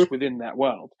just within that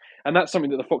world, and that's something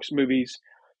that the Fox movies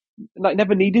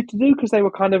never needed to do, because they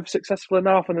were kind of successful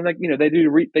enough. And then they do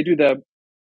the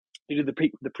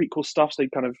prequel stuff, so they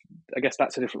kind of, I guess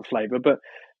that's a different flavor. But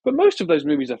most of those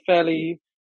movies are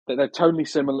they're tonally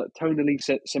similar,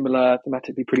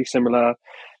 thematically pretty similar.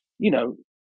 You know,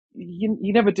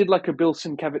 you never did like a Bill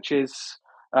Sienkiewicz's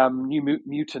New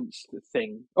Mutants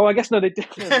thing. Oh, I guess no, they did.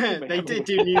 They did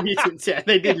do New Mutants. Yeah,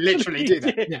 they did literally do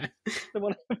that. Yeah. The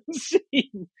one I haven't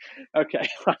seen. Okay.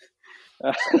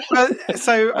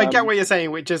 So I get what you're saying,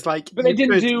 which is like, but they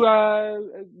didn't do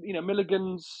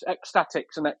Milligan's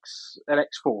X-Statix and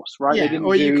X-Force, right? Yeah,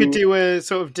 you could do a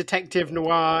sort of detective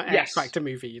noir X-Factor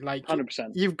movie. Like,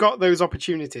 100%. You've got those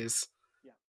opportunities.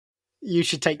 Yeah. You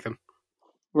should take them.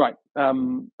 Right,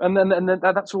 and then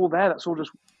that's all there. That's all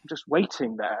just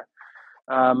waiting there.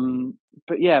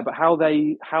 But how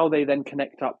they then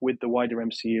connect up with the wider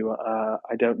MCU,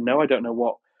 I don't know. I don't know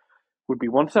what would be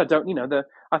wanted. I don't,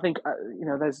 I think,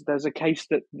 there's a case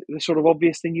that the sort of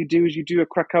obvious thing you do is you do a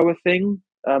Krakoa thing,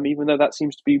 even though that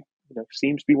seems to be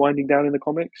winding down in the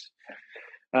comics.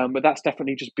 But that's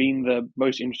definitely just been the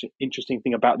most interesting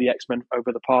thing about the X-Men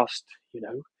over the past,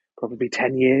 probably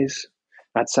 10 years,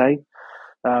 I'd say.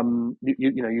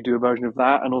 You do a version of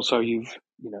that, and also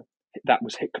that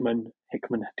was Hickman.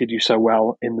 Hickman did you so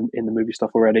well in the movie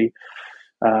stuff already.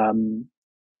 I'm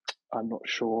not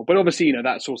sure, but obviously,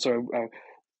 that's also.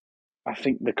 I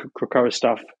think the Krakoa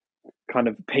stuff kind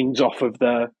of pings off of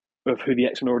who the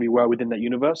X-Men already were within that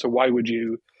universe. So why would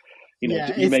you?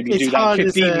 You maybe do that in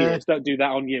 15 years. Don't do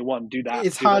that on year one. Do that.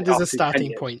 It's hard as a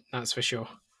starting point, that's for sure.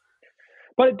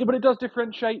 But it does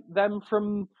differentiate them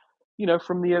from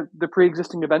the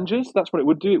pre-existing Avengers. That's what it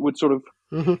would do. It would sort of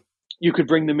you could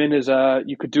bring them in as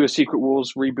you could do a Secret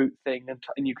Wars reboot thing,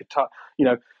 and you could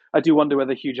I do wonder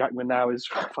whether Hugh Jackman now is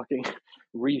fucking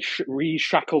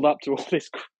re-shackled up to all this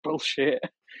bullshit,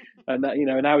 and that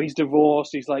now he's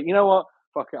divorced. He's like, you know what?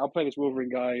 Fuck it, I'll play this Wolverine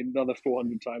guy another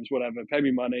 400 times, whatever. Pay me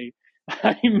money.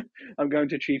 I'm going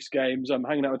to Chiefs games. I'm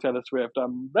hanging out with Taylor Swift.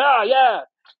 I'm buying a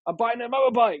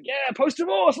motorbike. Yeah,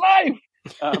 post-divorce life.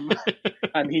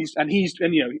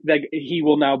 He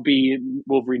will now be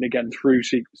Wolverine again through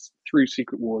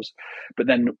Secret Wars. But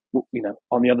then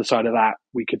on the other side of that,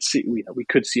 we could see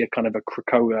a kind of a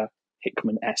Krakoa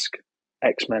Hickman-esque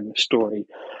X-Men story,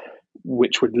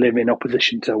 which would live in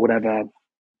opposition to whatever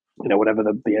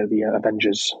the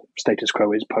Avengers status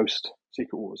quo is post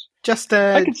Secret Wars.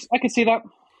 I could see that.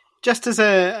 Just as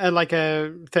a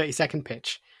 30-second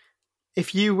pitch,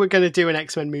 if you were going to do an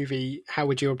X-Men movie, how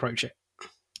would you approach it?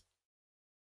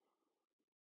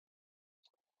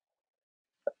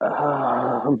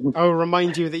 I'll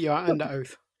remind you that you are under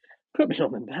oath. Put me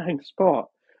on the dang spot.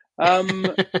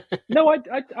 No,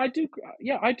 I do.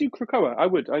 Yeah, I do Krakoa. I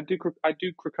do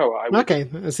Krakoa. Okay,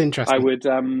 that's interesting. I would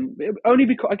only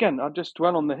because, again, I'll just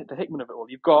dwell on the Hickman of it all.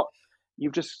 You've got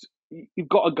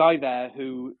a guy there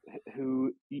who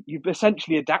you've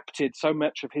essentially adapted so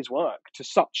much of his work to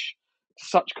such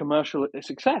commercial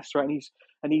success, right?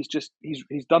 And he's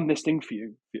done this thing for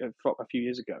you a few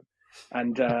years ago,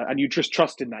 and you just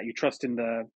trust in that. You trust in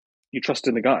the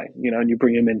guy, and you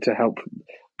bring him in to help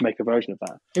make a version of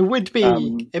that. It would be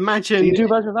imagine so you do a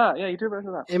version of that. Yeah, you do a version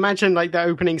of that. Imagine like the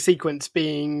opening sequence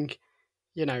being,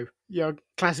 your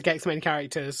classic X-Men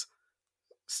characters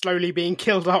slowly being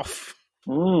killed off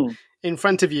in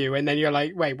front of you, and then you're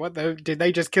like, wait, what? Did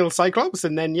they just kill Cyclops?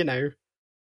 And then here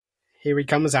he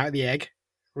comes out of the egg,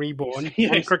 reborn on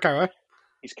Krakoa.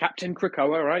 He's Captain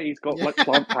Krakoa, right? He's got like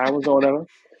plant powers or whatever.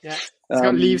 Yeah, he's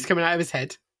got leaves coming out of his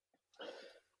head.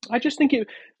 I just think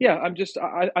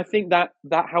I think that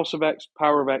House of X,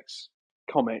 Power of X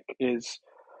comic is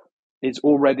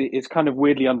kind of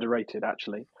weirdly underrated,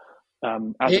 actually.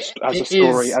 As a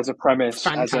story, as a premise,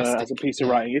 as a piece of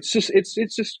writing. It's just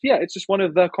one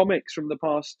of the comics from the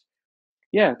past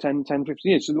 10, 15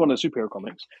 years. It's one of the superhero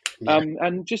comics. Yeah.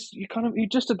 And just you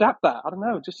just adapt that. I don't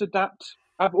know, just adapt.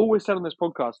 I've always said on this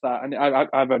podcast that, and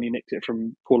I've only nicked it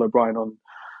from Paul O'Brien on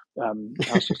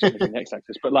House of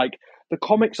X-Axis, but like the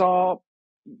comics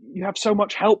you have so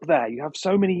much help there. You have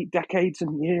so many decades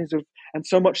and years and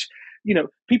so much,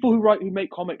 people who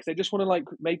make comics, they just want to like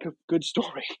make a good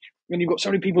story. And you've got so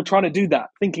many people trying to do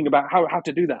that, thinking about how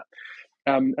to do that.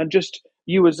 And just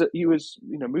you as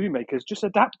movie makers, just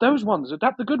adapt those ones,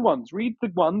 adapt the good ones, read the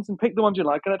ones and pick the ones you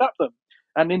like and adapt them.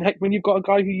 And in Hickman, you've got a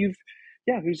guy who you've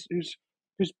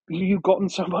gotten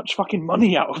so much fucking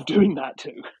money out of doing that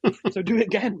too. So do it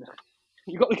again.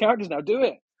 You've got the characters now, do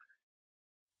it.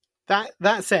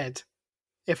 That said,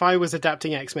 if I was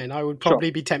adapting X-Men, I would probably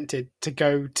be tempted to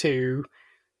go to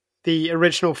the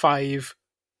original 5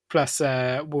 plus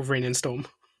Wolverine and Storm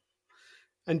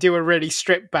and do a really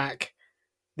stripped back.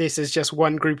 This is just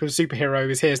one group of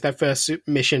superheroes. Here's their first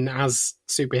mission as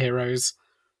superheroes.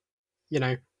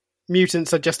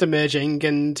 Mutants are just emerging,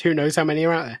 and who knows how many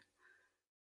are out there.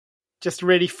 Just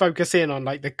really focus in on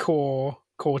like the core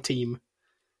team,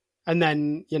 and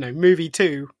then movie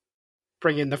 2,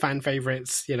 bring in the fan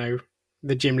favorites.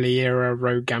 The Jim Lee era,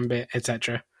 Rogue Gambit,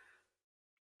 etc.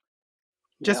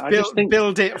 Just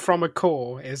build it from a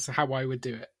core is how I would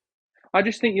do it. I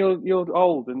just think you're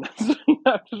old, and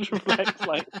that just reflects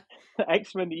like the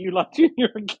X-Men that you liked when you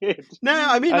were a kid. No,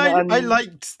 I mean I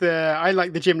liked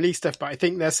the Jim Lee stuff, but I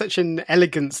think there's such an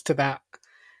elegance to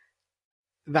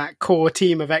that core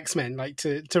team of X-Men, like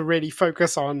to really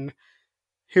focus on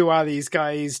who are these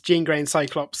guys, Jean Grey and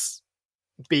Cyclops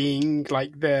being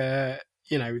like the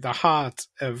heart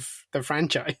of the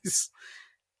franchise.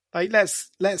 Like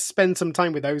let's spend some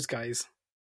time with those guys,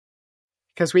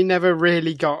 because we never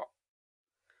really got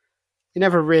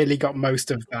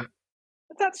most of that.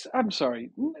 I'm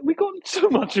sorry, we got so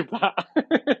much of that.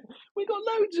 We got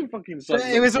loads of fucking stuff.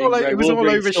 It was all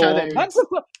overshadowed. That's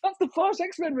the first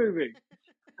X-Men movie.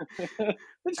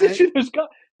 It's got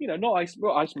not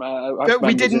Iceman. But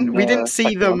we didn't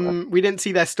see them. We didn't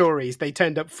see their stories. They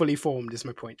turned up fully formed. Is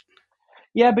my point.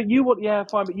 Yeah, but you want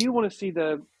fine, but you want to see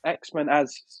the X-Men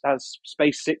as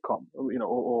space sitcom,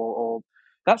 or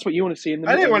that's what you want to see in the.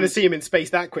 I don't want to see him in space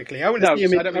that quickly. I want to see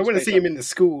him. I want to see him in the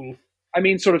school. I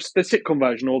mean, sort of the sitcom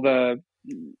version, or the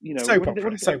soap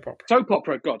opera. Soap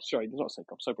opera. God, sorry, there's not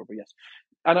sitcom. Soap opera, yes,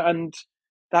 and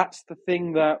that's the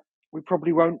thing that we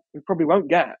probably won't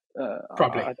get.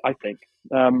 Probably, I think.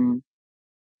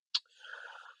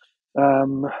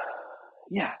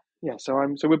 Yeah. Yeah, so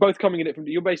we're both coming in it from.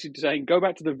 You're basically saying go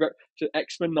back to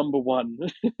X-Men #1.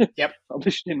 Yep.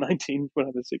 Published in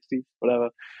 1960,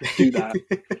 whatever. Do that.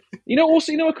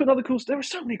 Also, another cool. There are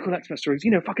so many cool X-Men stories.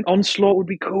 Fucking Onslaught would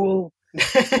be cool.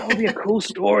 That would be a cool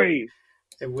story.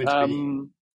 It would be.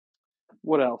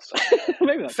 What else?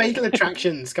 Maybe that's Fatal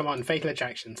Attractions. Come on, Fatal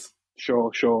Attractions.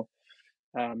 Sure.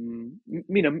 And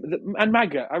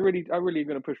Maggot. I really am going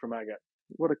to push for Maggot.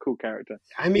 What a cool character.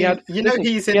 I mean,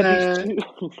 he's in.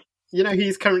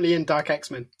 He's currently in Dark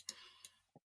X-Men.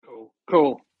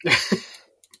 Cool.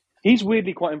 He's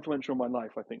weirdly quite influential in my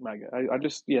life. I think Maggot. I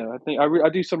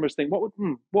do sometimes think, what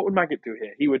would Maggot do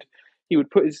here? He would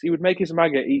make his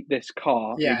Maggot eat this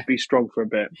car. Yeah. He'd be strong for a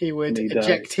bit. He would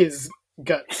eject his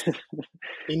guts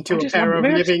into a pair of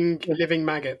living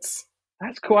maggots.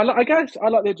 That's cool. I guess I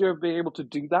like the idea of being able to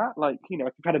do that. Like, if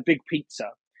you've had a big pizza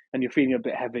and you're feeling a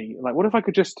bit heavy, like, what if I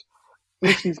could just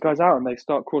push these guys out and they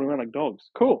start crawling around like dogs?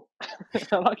 Cool.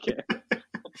 I like it.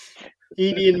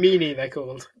 Edie and Meanie, they're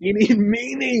called. Edie and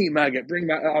Meanie, Maggot. Bring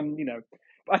back,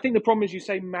 I think the problem is you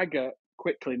say Maggot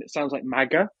quickly and it sounds like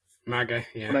MAGA. MAGA,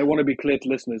 yeah. And I want to be clear to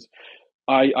listeners.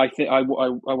 I think I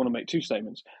want to make two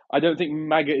statements. I don't think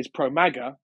MAGA is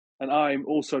pro-MAGA, and I'm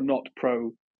also not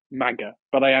pro-MAGA,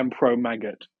 but I am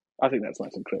pro-Maggot. I think that's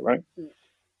nice and clear, right?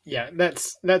 Yeah,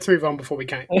 let's move on before we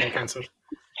get cancelled.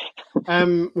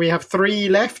 We have 3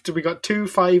 left. We got 2,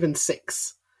 5, and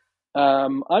 6.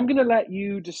 I'm going to let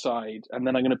you decide, and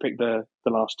then I'm going to pick the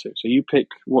last 2. So you pick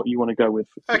what you want to go with.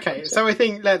 Okay, so I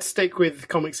think let's stick with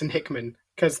Comics and Hickman,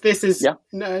 because this is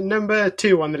number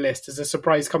 2 on the list as a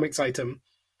surprise comics item.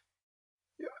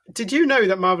 Did you know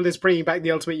that Marvel is bringing back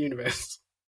the Ultimate Universe?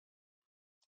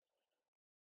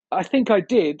 I think I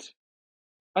did.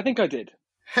 Why are they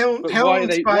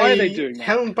doing that?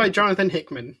 Helmed by Jonathan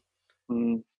Hickman.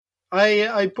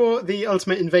 I bought the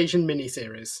Ultimate Invasion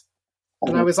miniseries.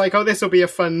 And I was like, this will be a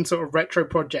fun sort of retro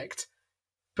project.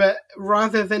 But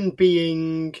rather than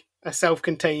being a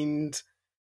self-contained,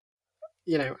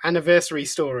 anniversary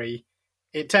story,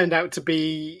 it turned out to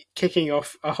be kicking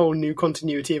off a whole new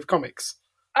continuity of comics.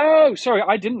 Oh, sorry,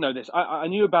 I didn't know this. I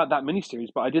knew about that miniseries,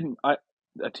 but I didn't.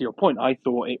 To your point, I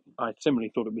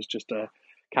similarly thought it was just a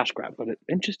cash grab. But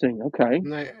interesting. Okay,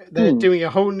 no, they're doing a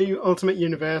whole new Ultimate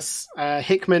Universe.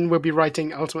 Hickman will be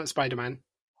writing Ultimate Spider-Man,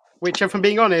 which, if I'm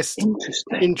being honest,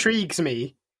 intrigues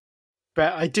me.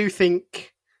 But I do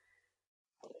think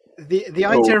the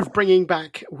idea of bringing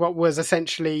back what was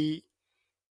essentially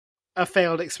a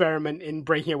failed experiment in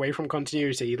breaking away from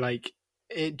continuity, like,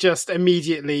 it just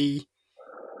immediately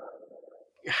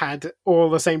had all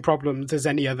the same problems as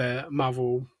any other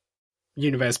Marvel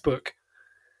Universe book.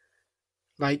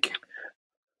 Like,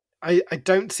 I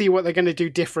don't see what they're going to do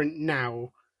different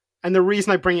now. And the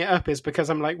reason I bring it up is because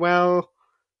I'm like, well,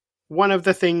 one of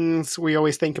the things we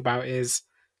always think about is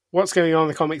what's going on in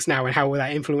the comics now and how will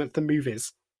that influence the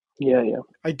movies. Yeah.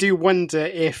 I do wonder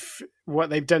if what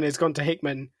they've done is gone to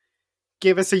Hickman,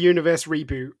 give us a universe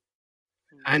reboot,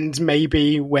 and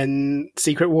maybe when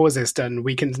Secret Wars is done,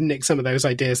 we can nick some of those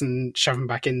ideas and shove them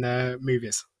back in the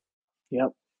movies. Yep.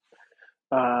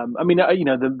 I mean,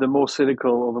 the more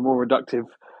cynical or the more reductive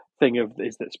thing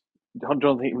is that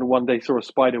Jonathan Hickman one day saw a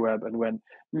spider web and went,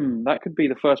 that could be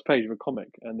the first page of a comic,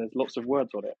 and there's lots of words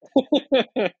on it.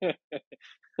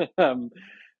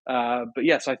 But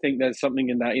yes, I think there's something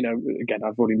in that. Again,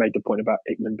 I've already made the point about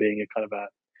Hickman being a kind of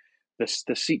the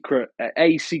secret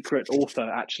author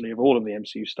actually of all of the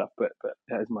MCU stuff. But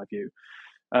that is my view.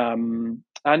 And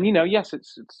yes,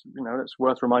 it's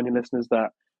worth reminding listeners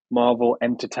that Marvel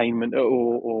Entertainment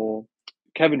or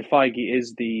Kevin Feige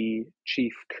is the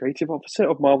chief creative officer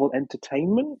of Marvel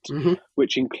Entertainment,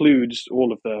 which includes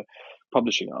all of the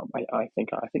publishing arm. I think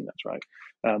that's right.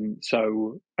 And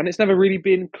it's never really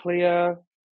been clear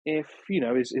if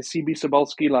is CB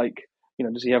Cebulski like,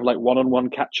 does he have like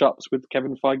one-on-one catch-ups with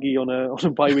Kevin Feige on a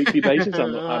bi-weekly basis?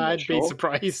 I'm not I'd sure. be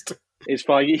surprised. Is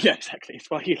Feige? Yeah, exactly. Is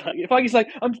Feige like? If Feige's like,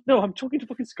 I'm talking to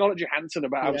fucking Scarlett Johansson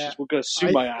about how she's going to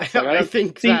sue my ass. Like, I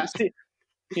think that.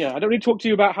 Yeah, I don't need to talk to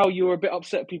you about how you were a bit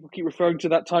upset people keep referring to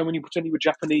that time when you pretend you were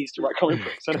Japanese to write comic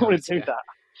books. I don't want to do that.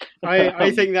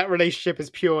 I think that relationship is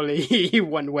purely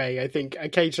one way. I think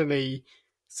occasionally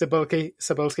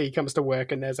Cebulski comes to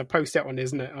work and there's a post-it on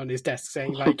his desk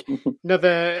saying like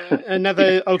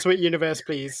another Ultimate Universe,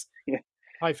 please. Yeah.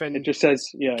 Hyphen. It just says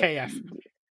KF.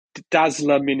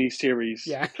 Dazzler miniseries.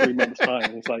 Yeah. 3 months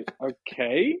time. It's like,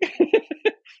 okay.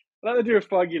 Like they do a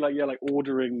Feige like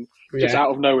ordering just out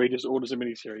of nowhere. He just orders a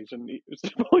miniseries, and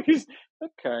he's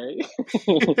okay.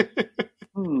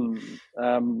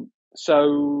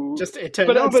 So just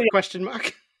Eternals? Question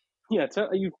mark. Yeah,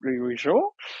 are you really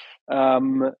sure?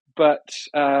 But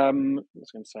I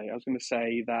was going to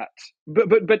say that,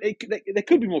 but they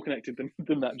could be more connected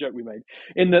than that joke we made.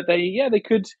 In that they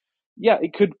could,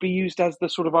 it could be used as the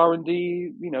sort of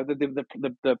R&D,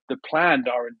 the planned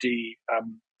R&D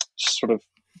sort of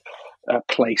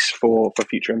place for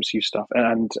future MCU stuff,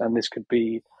 and this could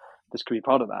be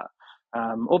part of that.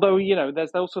 Although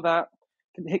there's also that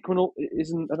Hickman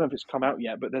isn't. I don't know if it's come out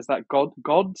yet, but there's that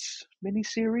Gods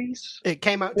miniseries. It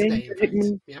came out today.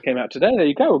 Came out today. There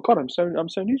you go. Oh God, I'm so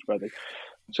newsworthy.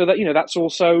 So that that's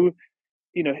also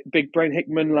big brain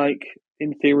Hickman, like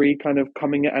in theory, kind of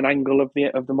coming at an angle of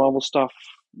the Marvel stuff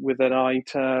with an eye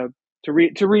to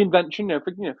reinvention.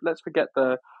 Let's forget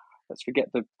the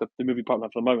movie part for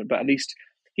the moment, but at least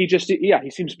he seems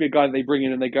to be a guy that they bring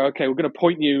in and they go, okay, we're going to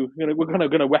point you, we're going to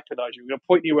weaponize you, we're going to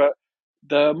point you at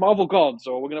the Marvel gods,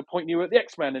 or we're going to point you at the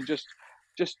X-Men, and just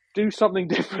do something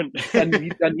different and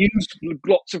use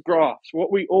lots of graphs.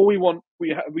 We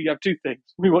have two things.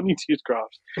 We want you to use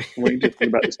graphs. We want you to think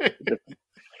about this different.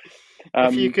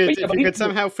 If you could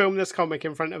somehow film this comic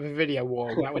in front of a video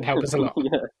wall, that would help us a lot.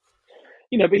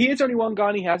 Yeah. But he is only one guy,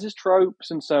 and he has his tropes,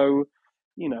 and so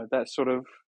that's sort of,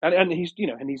 and he's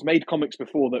and he's made comics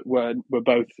before that were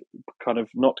both kind of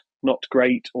not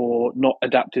great or not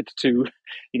adapted to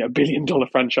 $1 billion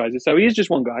franchises. So he is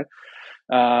just one guy.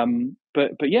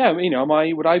 But yeah,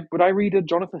 would I read a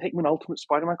Jonathan Hickman Ultimate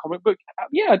Spider-Man comic book?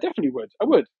 Yeah, I definitely would. I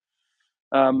would.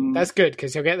 That's good,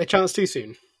 because you'll get the chance too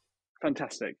soon.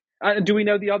 Fantastic. And do we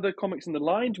know the other comics in the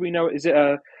line? Do we know, is it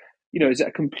a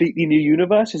completely new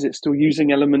universe? Is it still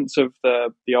using elements of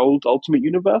the old Ultimate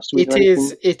Universe?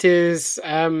 It is.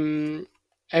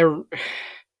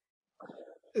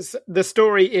 The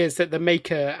story is that the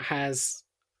Maker has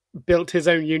built his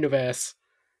own universe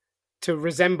to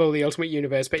resemble the Ultimate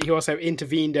Universe, but he also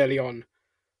intervened early on.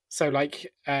 So,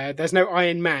 there's no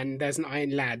Iron Man, there's an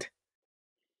Iron Lad.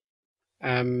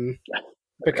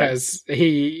 Because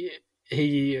he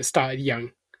started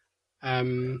young.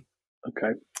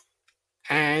 Okay.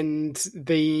 And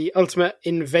the Ultimate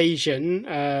Invasion,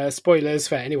 spoilers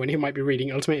for anyone who might be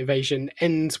reading, Ultimate Invasion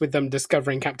ends with them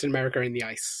discovering Captain America in the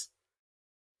ice.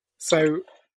 So,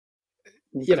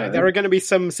 there are going to be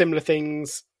some similar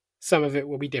things. Some of it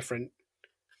will be different.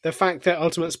 The fact that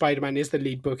Ultimate Spider-Man is the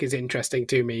lead book is interesting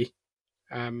to me.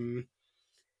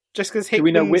 Just because do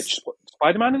we know which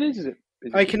Spider-Man it is? Is it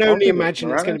I can only imagine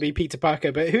it's going to be Peter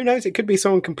Parker, but who knows? It could be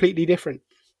someone completely different.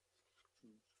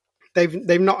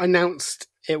 They've not announced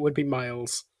it would be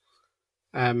Miles,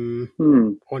 or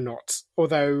not.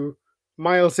 Although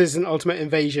Miles is an Ultimate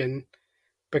Invasion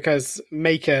because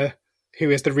Maker, who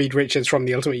is the Reed Richards from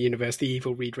the Ultimate Universe, the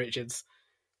evil Reed Richards,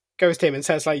 goes to him and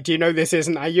says, do you know this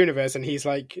isn't our universe? And he's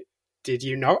like, did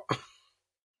you not?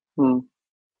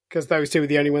 Because those two are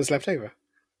the only ones left over.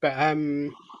 But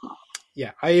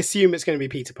yeah, I assume it's going to be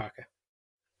Peter Parker,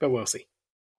 but we'll see.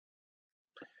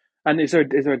 And is there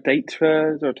a date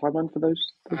is there a timeline for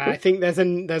those? I think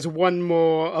there's one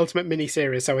more Ultimate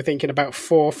miniseries, so we're thinking about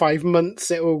 4 or 5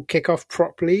 months it will kick off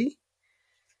properly.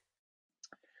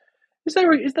 Is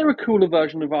there a cooler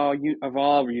version of our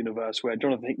universe where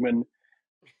Jonathan Hickman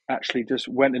actually just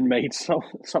went and made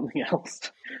something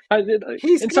else?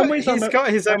 He's got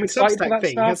his own Substack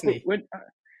thing, hasn't he?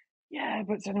 Yeah,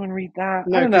 but does anyone read that?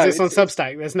 No, because it's on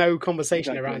Substack. There's no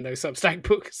conversation around those Substack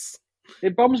books.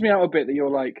 It bums me out a bit that you're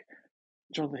like,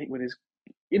 Jonathan Hickman is.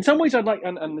 In some ways, I'd like,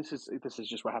 and this is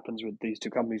just what happens with these two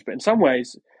companies. But in some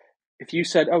ways, if you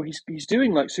said, "Oh, he's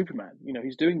doing like Superman,"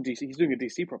 he's doing DC, he's doing a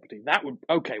DC property, that would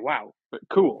wow, but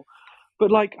cool.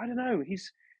 But I don't know,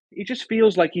 it just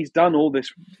feels like he's done all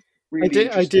this. Really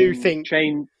I do think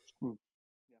change.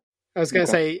 I was going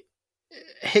to say,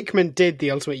 Hickman did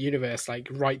the Ultimate Universe right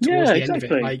towards the end of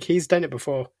it. He's done it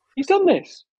before. He's done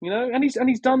this, and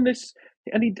he's done this,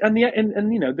 and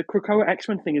the Krakoa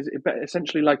X-Men thing is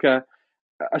essentially like a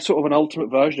sort of an ultimate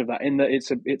version of that, in that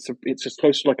it's as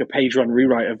close to like a page run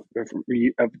rewrite of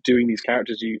doing these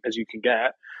characters as you can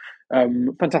get.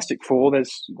 Fantastic Four,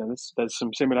 there's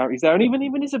some similarities there, and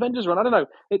even his Avengers run. I don't know.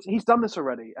 He's done this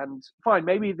already, and fine.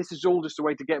 Maybe this is all just a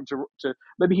way to get him to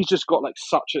maybe he's just got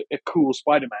such a cool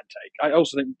Spider-Man take. I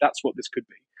also think that's what this could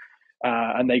be.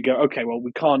 And they go, okay, well,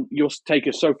 we can't. Your take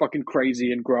is so fucking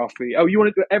crazy and graphy. Oh, you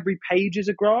want to do every page is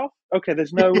a graph? Okay,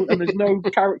 there's no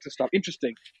character stuff.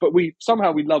 Interesting, but we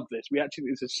love this.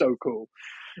 This is so cool.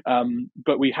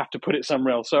 But we have to put it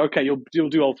somewhere else. So okay, you'll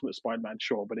do Ultimate Spider-Man,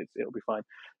 sure, but it'll be fine.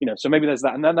 So maybe there's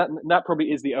that, and then that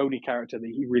probably is the only character that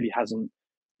he really hasn't.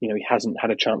 He hasn't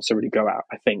had a chance to really go out.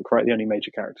 I think, right, the only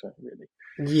major character, really.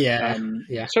 Yeah,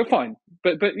 yeah. So fine,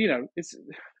 but it's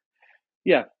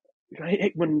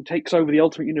Hickman takes over the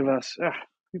Ultimate Universe.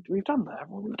 We've done that.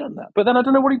 Well, we've done that. But then I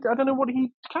don't know what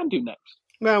he can do next.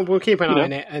 Well, we'll keep an eye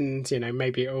on it, and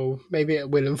maybe it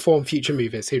will inform future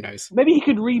movies. Who knows? Maybe he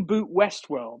could reboot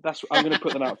Westworld. I'm going to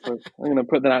put that out I'm going to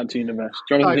put that out into universe.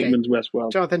 Jonathan Hickman's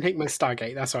Westworld. Jonathan Hickman's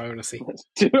Stargate. That's what I want to see.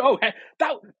 Oh,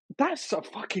 that's a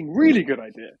fucking really good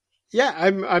idea. Yeah,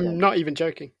 I'm not even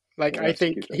joking. I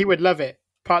think he would love it.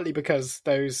 Partly because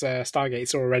those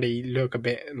Stargates already look a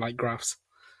bit like graphs.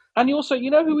 And you also,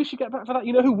 who we should get back for that?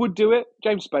 Who would do it?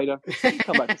 James Spader. He'd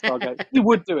come back to Stargate. He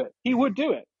would do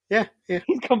it. Yeah.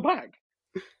 He'd come back.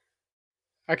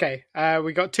 Okay,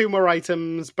 we got 2 more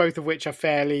items, both of which are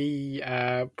fairly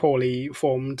poorly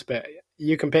formed, but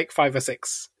you can pick 5 or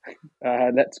 6.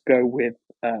 Let's go with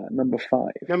number 5.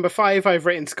 Number 5, I've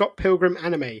written Scott Pilgrim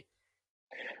anime.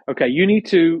 Okay, you need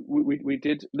to. We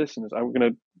did, listeners. I'm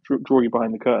going to draw you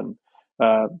behind the curtain.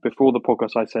 Before the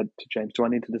podcast, I said to James, "Do I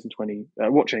need to listen to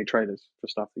watch any trailers for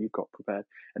stuff that you've got prepared?"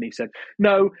 And he said,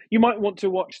 "No, you might want to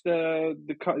watch the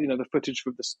footage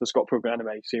from the Scott Pilgrim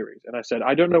anime series." And I said,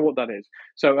 "I don't know what that is."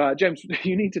 So, James,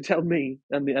 you need to tell me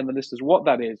and the listeners what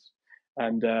that is,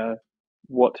 and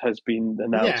what has been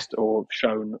announced or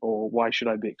shown, or why should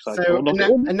I be excited? So,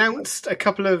 announced a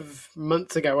couple of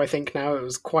months ago, I think now it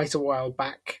was quite a while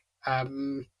back.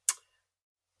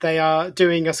 They are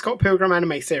doing a Scott Pilgrim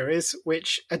anime series,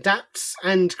 which adapts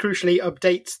and crucially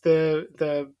updates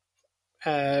the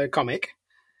comic,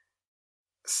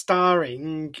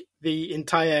 starring the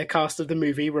entire cast of the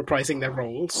movie reprising their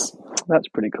roles. That's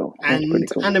pretty cool.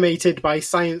 Animated by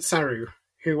Science Saru,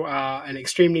 who are an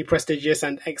extremely prestigious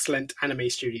and excellent anime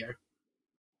studio.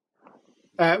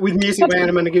 With music by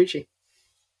Anna Managuchi.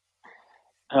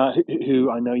 Who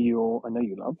I know you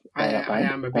love. I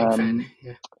am a big fan.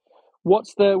 Yeah. What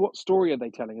story are they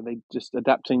telling? Are they just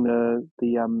adapting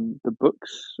the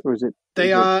books, or is it?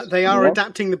 They are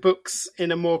adapting the books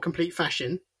in a more complete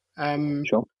fashion.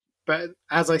 Sure. But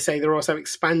as I say, they're also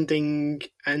expanding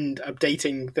and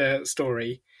updating the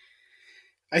story.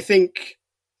 I think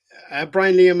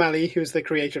Brian Lee O'Malley, who's the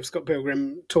creator of Scott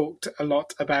Pilgrim, talked a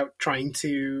lot about trying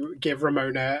to give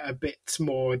Ramona a bit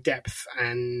more depth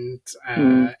and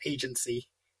agency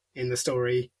in the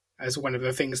story as one of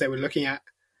the things they were looking at.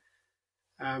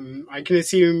 I can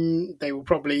assume they will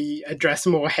probably address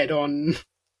more head-on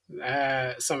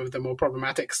some of the more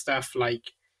problematic stuff,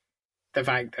 like the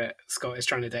fact that Scott is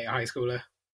trying to date a high schooler.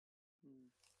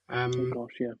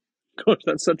 Gosh,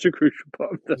 that's such a crucial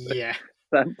part of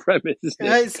that premise.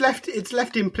 It's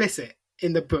left implicit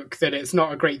in the book that it's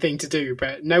not a great thing to do,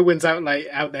 but no one's out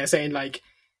there saying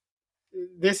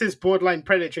this is borderline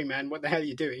predatory, man. What the hell are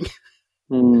you doing?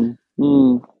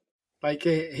 Like,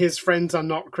 his friends are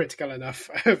not critical enough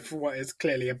of what is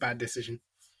clearly a bad decision.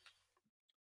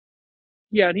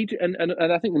 Yeah, and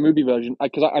I think the movie version,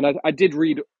 because I did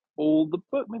read all the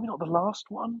book, maybe not the last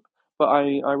one, but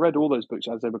I read all those books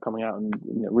as they were coming out and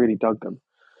really dug them.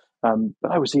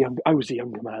 But I was a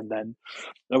younger man then.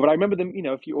 But I remember them,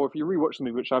 if you rewatch the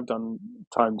movie, which I've done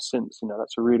times since,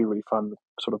 that's a really, really fun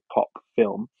sort of pop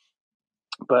film.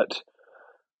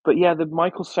 But yeah, the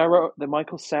Michael Cera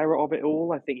of it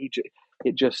all, I think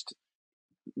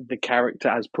the character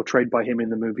as portrayed by him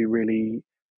in the movie really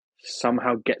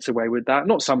somehow gets away with that.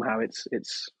 Not somehow, I guess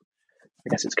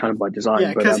it's kind of by design.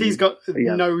 Yeah, because he's got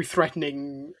no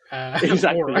threatening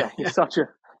exactly. aura. Yeah. He's such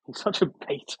a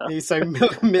beta. He's so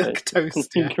milk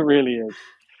toast. He really is.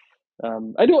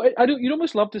 You'd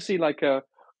almost love to see what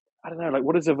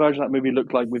does a version of that movie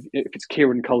look like if it's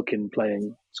Kieran Culkin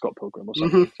playing Scott Pilgrim or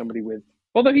something, somebody with.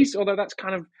 Although that's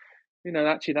kind of,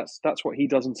 actually that's what he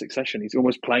does in Succession. He's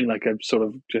almost playing like a sort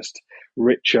of just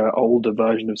richer, older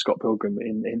version of Scott Pilgrim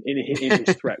in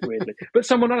his threat, weirdly. But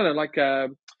someone, I don't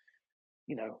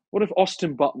know, what if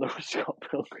Austin Butler was Scott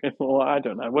Pilgrim, or I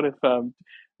don't know, what if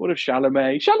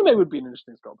Chalamet? Chalamet would be an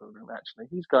interesting Scott Pilgrim, actually.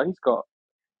 He's got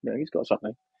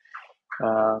something.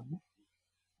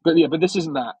 But this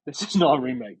isn't that. This is not a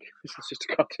remake. This is just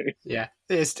a cartoon. Yeah,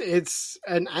 it's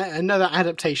another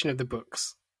adaptation of the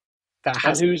books. That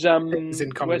has who's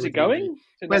in common. Where's it going?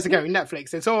 Where's it going?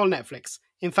 Netflix. It's all Netflix.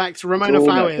 In fact, Ramona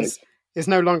Flowers is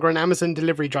no longer an Amazon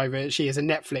delivery driver. She is a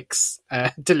Netflix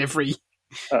delivery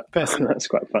person. That's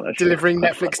quite fun, actually. Delivering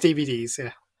Quite Netflix fun. DVDs,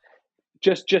 yeah.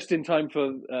 Just in time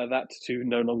for that to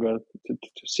no longer to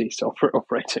cease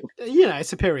operating.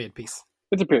 It's a period piece.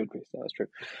 It's a period piece. That's true.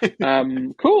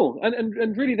 Cool.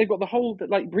 And really, they've got the whole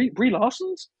Brie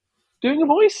Larson's doing a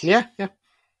voice. Yeah.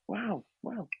 Wow.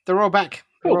 They're all back.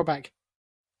 Cool. They're all back.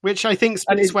 Which I think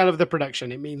speaks well of the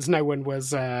production. It means no one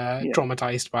was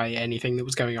traumatized by anything that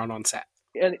was going on set.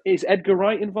 And is Edgar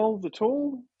Wright involved at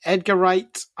all? Edgar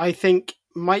Wright, I think,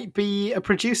 might be a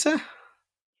producer.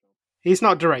 He's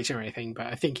not directing or anything, but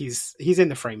I think he's in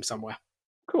the frame somewhere.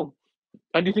 Cool.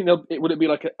 And do you think would it be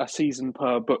like a season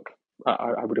per book?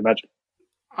 I would imagine.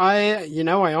 I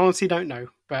honestly don't know,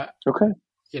 but okay.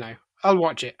 I'll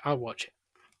watch it. You'll watch it.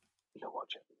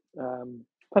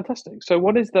 Fantastic. So,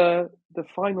 what is the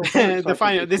final? The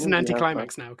final. This is an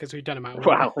anticlimax now because we've done them out.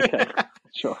 Wow. Okay.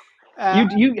 Sure.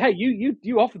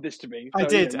 You offered this to me. So, I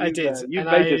did, and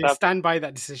I stand by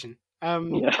that decision.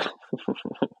 Yeah.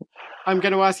 I'm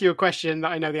going to ask you a question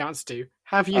that I know the answer to.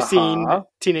 Have you seen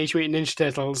Teenage Mutant Ninja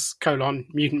Turtles: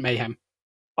 Mutant Mayhem?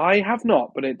 I have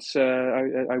not, but it's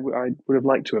I would have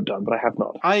liked to have done, but I have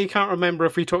not. I can't remember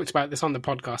if we talked about this on the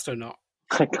podcast or not.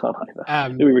 I can't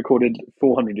either. We recorded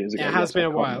 400 years ago. It has been a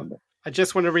while. Remember. I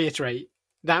just want to reiterate,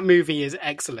 that movie is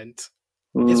excellent.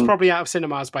 It's probably out of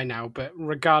cinemas by now, but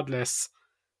regardless,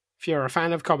 if you're a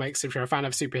fan of comics, if you're a fan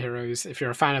of superheroes, if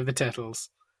you're a fan of the Turtles,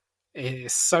 it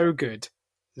is so good.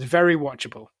 It's very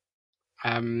watchable.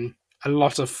 A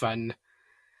lot of fun.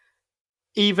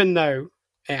 Even though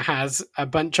it has a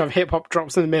bunch of hip-hop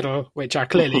drops in the middle, which are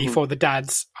clearly for the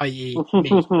dads, i.e. me.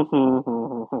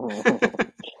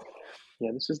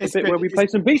 Yeah, this is the bit where we play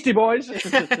some Beastie Boys.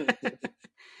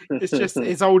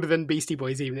 It's older than Beastie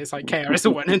Boys even. It's like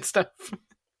KRS-One and stuff.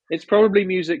 It's probably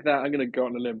music that, I'm going to go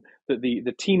on a limb, that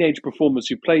the teenage performers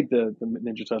who played the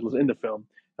Ninja Turtles in the film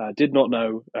did not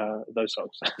know those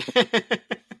songs.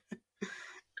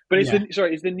 But is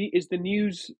the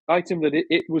news item that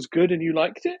it was good and you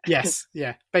liked it? Yes,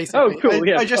 yeah, basically. Oh, cool.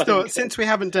 I just thought, since we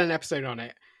haven't done an episode on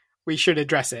it, we should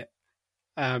address it.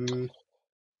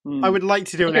 I would like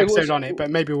to do an episode on it, but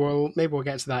maybe we'll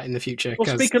get to that in the future.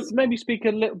 Maybe speak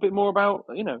a little bit more about,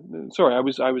 Sorry, I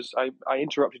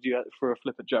interrupted you for a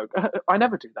flippant joke. I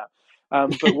never do that.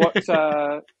 But what?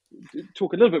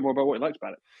 Talk a little bit more about what you liked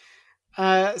about it.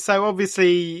 So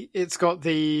obviously, it's got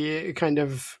the kind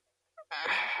of,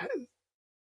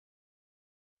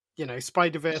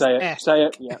 Spider-Verse. Say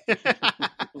it. Yeah.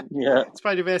 Yeah.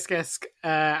 Spider-Verse-esque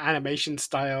animation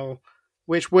style,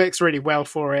 which works really well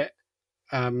for it.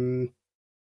 I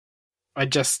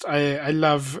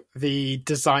love the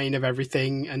design of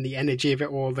everything and the energy of it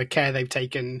all, the care they've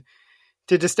taken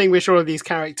to distinguish all of these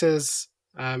characters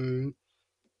in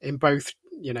both,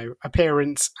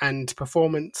 appearance and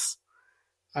performance.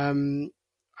 I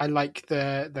like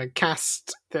the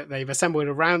cast that they've assembled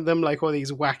around them, like all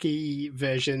these wacky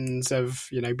versions of,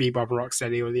 Bebop and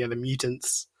Rocksteady or the other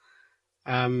mutants.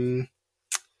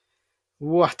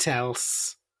 What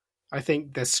else? I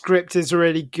think the script is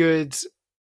really good.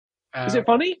 Is it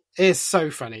funny? It's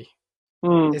so funny.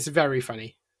 It's very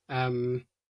funny.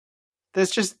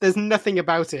 There's nothing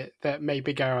about it that made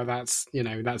me go, oh, that's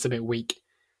a bit weak.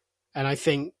 And I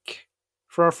think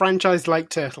for a franchise like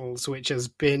Turtles, which has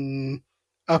been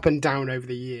up and down over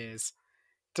the years,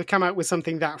 to come out with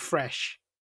something that fresh,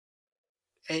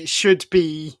 it should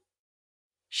be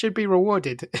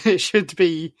rewarded. It should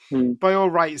be, by all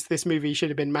rights, this movie should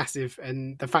have been massive,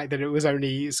 and the fact that it was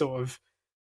only sort of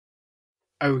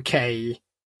okay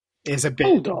is a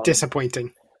bit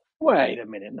disappointing. Wait a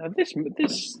minute. Now, this.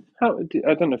 How,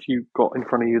 I don't know if you got in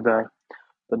front of you the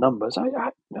numbers.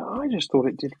 I just thought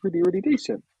it did really, really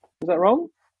decent. Is that wrong?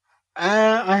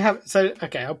 I have. So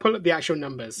okay, I'll pull up the actual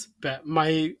numbers. But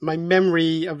my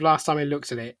memory of last time I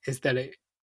looked at it is that it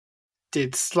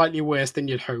did slightly worse than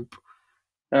you'd hope.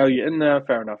 Oh yeah, no,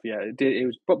 fair enough. Yeah, it did. It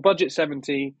was budget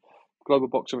 70, global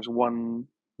box office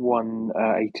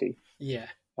 180. Yeah.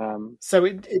 So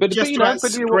it just about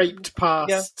scraped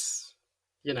past.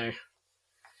 Yeah.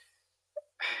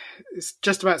 It's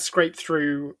just about scraped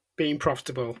through being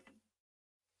profitable.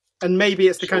 And maybe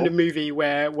it's the kind of movie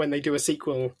where when they do a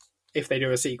sequel, if they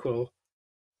do a sequel,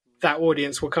 that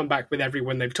audience will come back with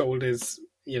everyone they've told is,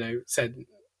 said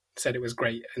it was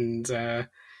great, and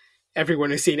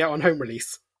everyone who's seen it on home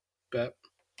release. But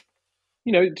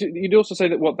you'd also say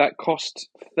that cost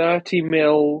 30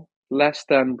 mil less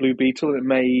than Blue Beetle, and it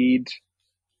made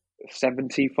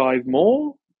 75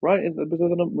 more, right? Were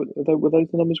those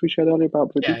the numbers we shared earlier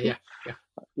about Blue Beetle?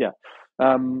 Yeah.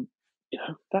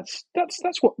 that's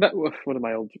what one of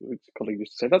my old colleagues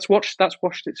used to say. That's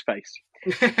washed its face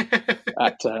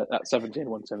at 17,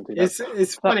 117.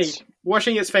 It's funny.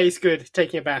 Washing its face, good.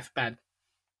 Taking a bath, bad.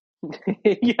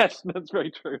 Yes, that's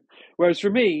very true. Whereas for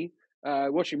me,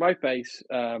 washing my face is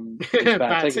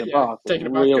bad. Taking a bath,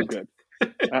 real good.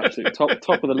 Absolutely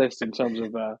top of the list in terms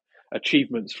of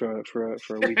achievements for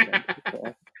a weekend.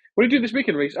 What did you do this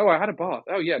weekend, Reese? Oh, I had a bath.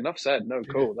 Oh, yeah, enough said. No,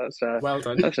 cool. That's well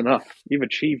done. That's enough. You've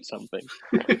achieved something.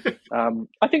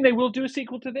 I think they will do a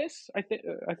sequel to this. I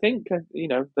think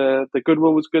the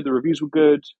goodwill was good. The reviews were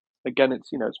good. Again,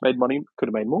 it's made money. Could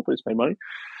have made more, but it's made money.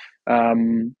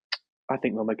 I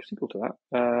think they'll make a sequel to that.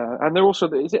 And they're also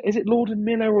is it Lord and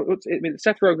Miller?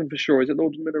 Seth Rogen for sure. Is it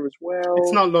Lord and Miller as well?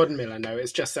 It's not Lord and Miller. No,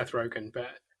 it's just Seth Rogen. But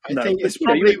I think it's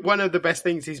probably one of the best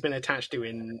things he's been attached to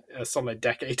in a solid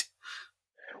decade.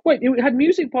 Wait, it had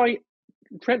music by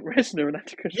Trent Reznor and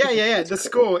Atticus. Yeah. The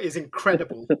score is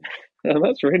incredible.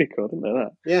 That's really cool. I didn't know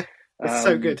that. Yeah, it's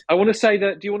so good. I want to say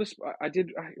that.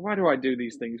 Why do I do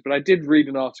these things? But I did read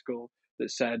an article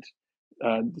that said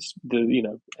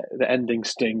the ending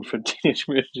sting for Teenage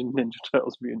Mutant Ninja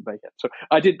Turtles: Mutant Mayhem. So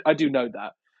I do know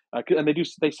that, and they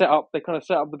kind of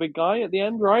set up the big guy at the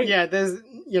end, right? Yeah, there's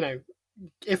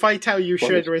if I tell you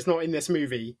Shredder is not in this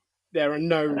movie, there are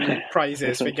no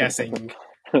prizes for guessing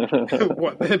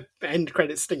what the end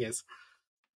credit sting is.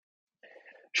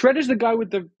 Shredder's the guy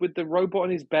with the robot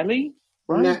in his belly,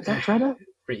 right? No, is that Shredder?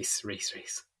 Reese.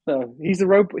 No, he's a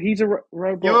robot. He's a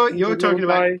robot. You're talking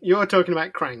about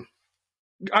Krang.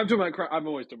 I'm talking about Krang. I'm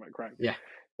always talking about Krang. Yeah.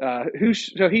 Who's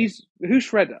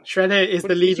Shredder? Shredder is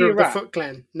the leader of the Foot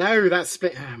Clan. No, that's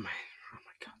Split. Oh my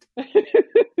god.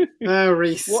 Oh,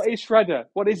 Reese. What is Shredder?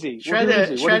 What is he?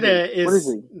 Shredder is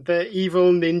the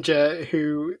evil ninja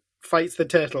who fights the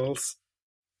turtles.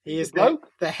 He is the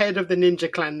head of the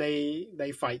ninja clan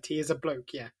they fight. He is a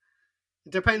bloke, yeah.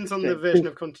 It depends on the version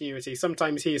of continuity.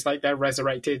 Sometimes he's like their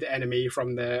resurrected enemy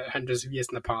from the hundreds of years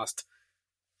in the past.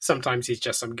 Sometimes he's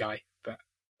just some guy,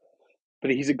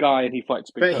 but he's a guy and he fights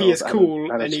big. But he is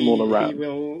cool and he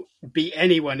will beat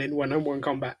anyone in one-on-one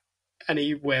combat. And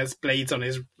he wears blades on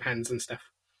his hands and stuff.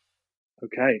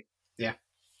 Okay. Yeah.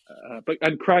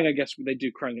 And Krang, I guess they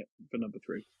do Krang it for number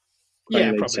 3. Krang,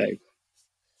 yeah, probably.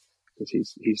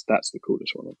 Because that's the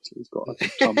coolest one. Obviously, he's got a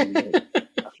tummy,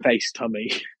 a face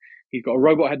tummy. He's got a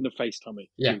robot head and a face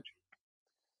tummy. Yeah. Huge.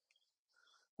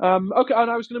 Okay, and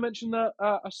I was going to mention that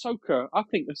Ahsoka. I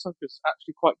think Ahsoka's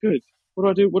actually quite good.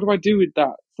 What do I do with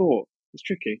that thought? It's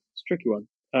tricky. It's a tricky one.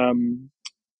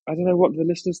 I don't know what the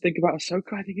listeners think about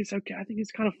Ahsoka. I think it's okay. I think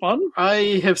it's kind of fun.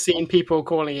 I have seen people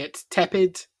calling it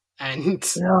tepid and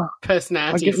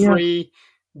personality-free,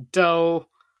 dull.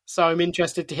 So I'm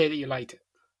interested to hear that you liked it.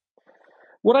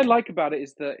 What I like about it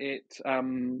is that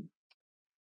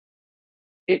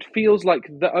it feels like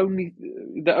the only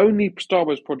Star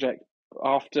Wars project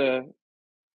the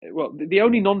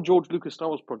only non-George Lucas Star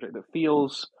Wars project that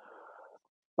feels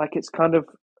like it's kind of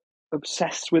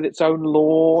obsessed with its own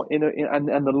lore and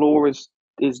the lore is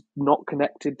not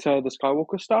connected to the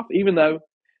Skywalker stuff, even though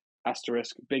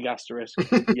big asterisk,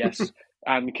 yes,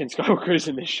 and Anakin Skywalker is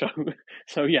in this show.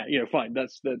 So yeah, fine,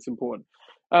 that's important.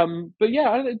 But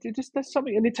yeah, there's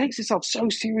something, and it takes itself so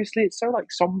seriously. It's so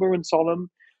like somber and solemn.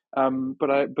 But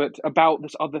about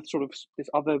this other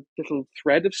little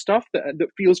thread of stuff that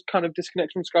feels kind of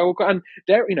disconnected from Skywalker. And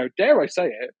dare I say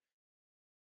it,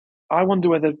 I wonder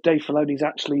whether Dave Filoni's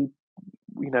actually,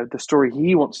 the story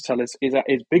he wants to tell is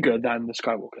bigger than the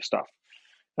Skywalker stuff,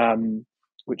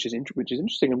 which is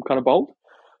interesting and kind of bold.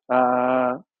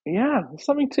 Yeah, there's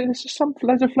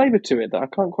a flavour to it that I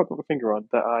can't quite put my finger on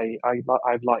that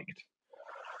I've liked.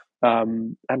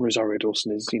 And Rosario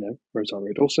Dawson is,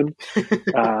 Rosario Dawson,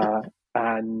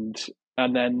 and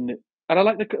I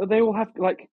like they all have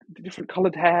like different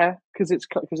coloured hair because it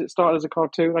started as a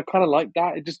cartoon. I kind of like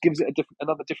that. It just gives it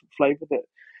another different flavour that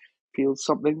feels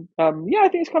something. Yeah, I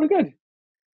think it's kind of good.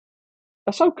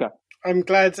 Ahsoka. I'm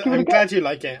glad you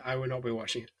like it. I will not be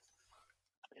watching it.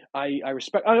 I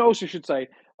respect. I also should say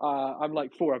I'm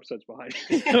like 4 episodes behind.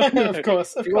 Of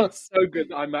course. It's so good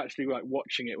that I'm actually like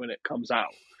watching it when it comes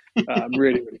out. I'm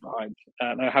really, really behind.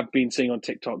 And I have been seeing on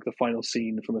TikTok the final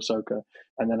scene from Ahsoka,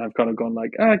 and then I've kind of gone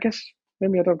like, I guess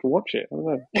maybe I don't have to watch it. I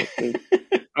don't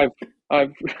know.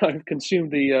 I've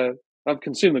consumed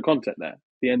the content there,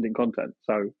 the ending content.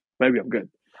 So maybe I'm good.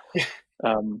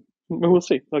 We'll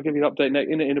see. I'll give you an update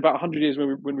in about 100 years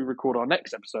when we record our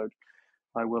next episode.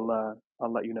 I will.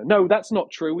 I'll let you know. No, that's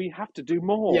not true. We have to do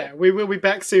more. Yeah, we will be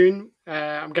back soon.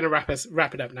 I'm going to wrap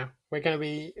it up now. We're going to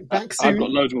be back soon. I've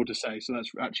got loads more to say, so that's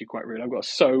actually quite real. I've got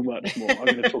so much more. I'm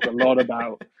going to talk a lot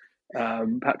about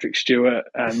Patrick Stewart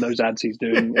and those ads he's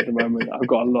doing at the moment. I've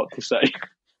got a lot to say.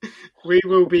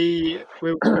 We'll be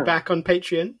back on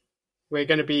Patreon. We're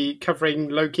going to be covering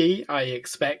Loki, I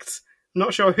expect.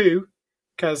 Not sure who,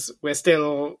 because we're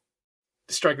still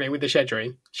struggling with the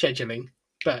scheduling.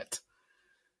 But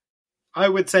I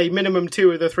would say minimum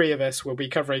 2 of the 3 of us will be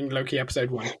covering Loki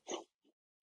episode 1.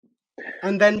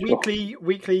 And then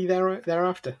weekly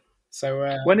thereafter.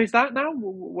 So when is that now?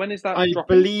 When is that I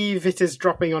dropping? believe it is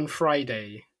dropping on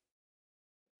Friday.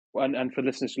 And for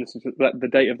listeners to listen to the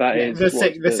date of that is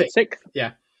the 6th.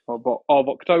 Yeah. Of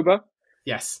October?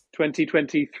 Yes.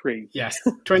 2023. Yes,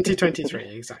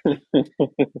 2023, exactly.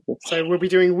 So we'll be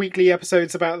doing weekly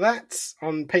episodes about that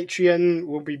on Patreon.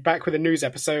 We'll be back with a news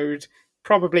episode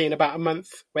probably in about a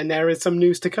month when there is some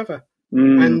news to cover.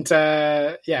 And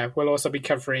we'll also be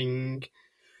covering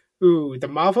the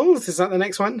Marvels. Is that the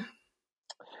next one?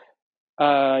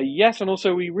 Yes, and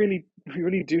also we really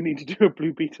do need to do a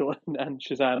Blue Beetle and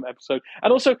Shazam episode.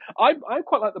 And also, I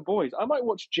quite like The Boys. I might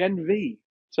watch Gen V.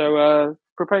 So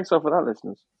prepare yourself for that,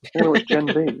 listeners. I'm going to watch Gen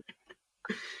V.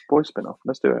 Boys spin-off.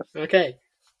 Let's do it. Okay.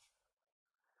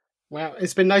 Well,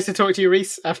 it's been nice to talk to you,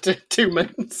 Reese, after 2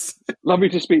 months. Lovely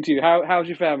to speak to you. How's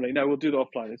your family? No, we'll do that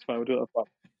offline. It's fine. We'll do it offline.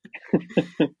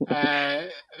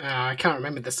 I can't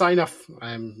remember the sign off.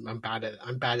 I'm bad at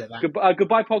that.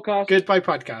 Goodbye podcast. Goodbye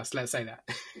podcast. Let's say that.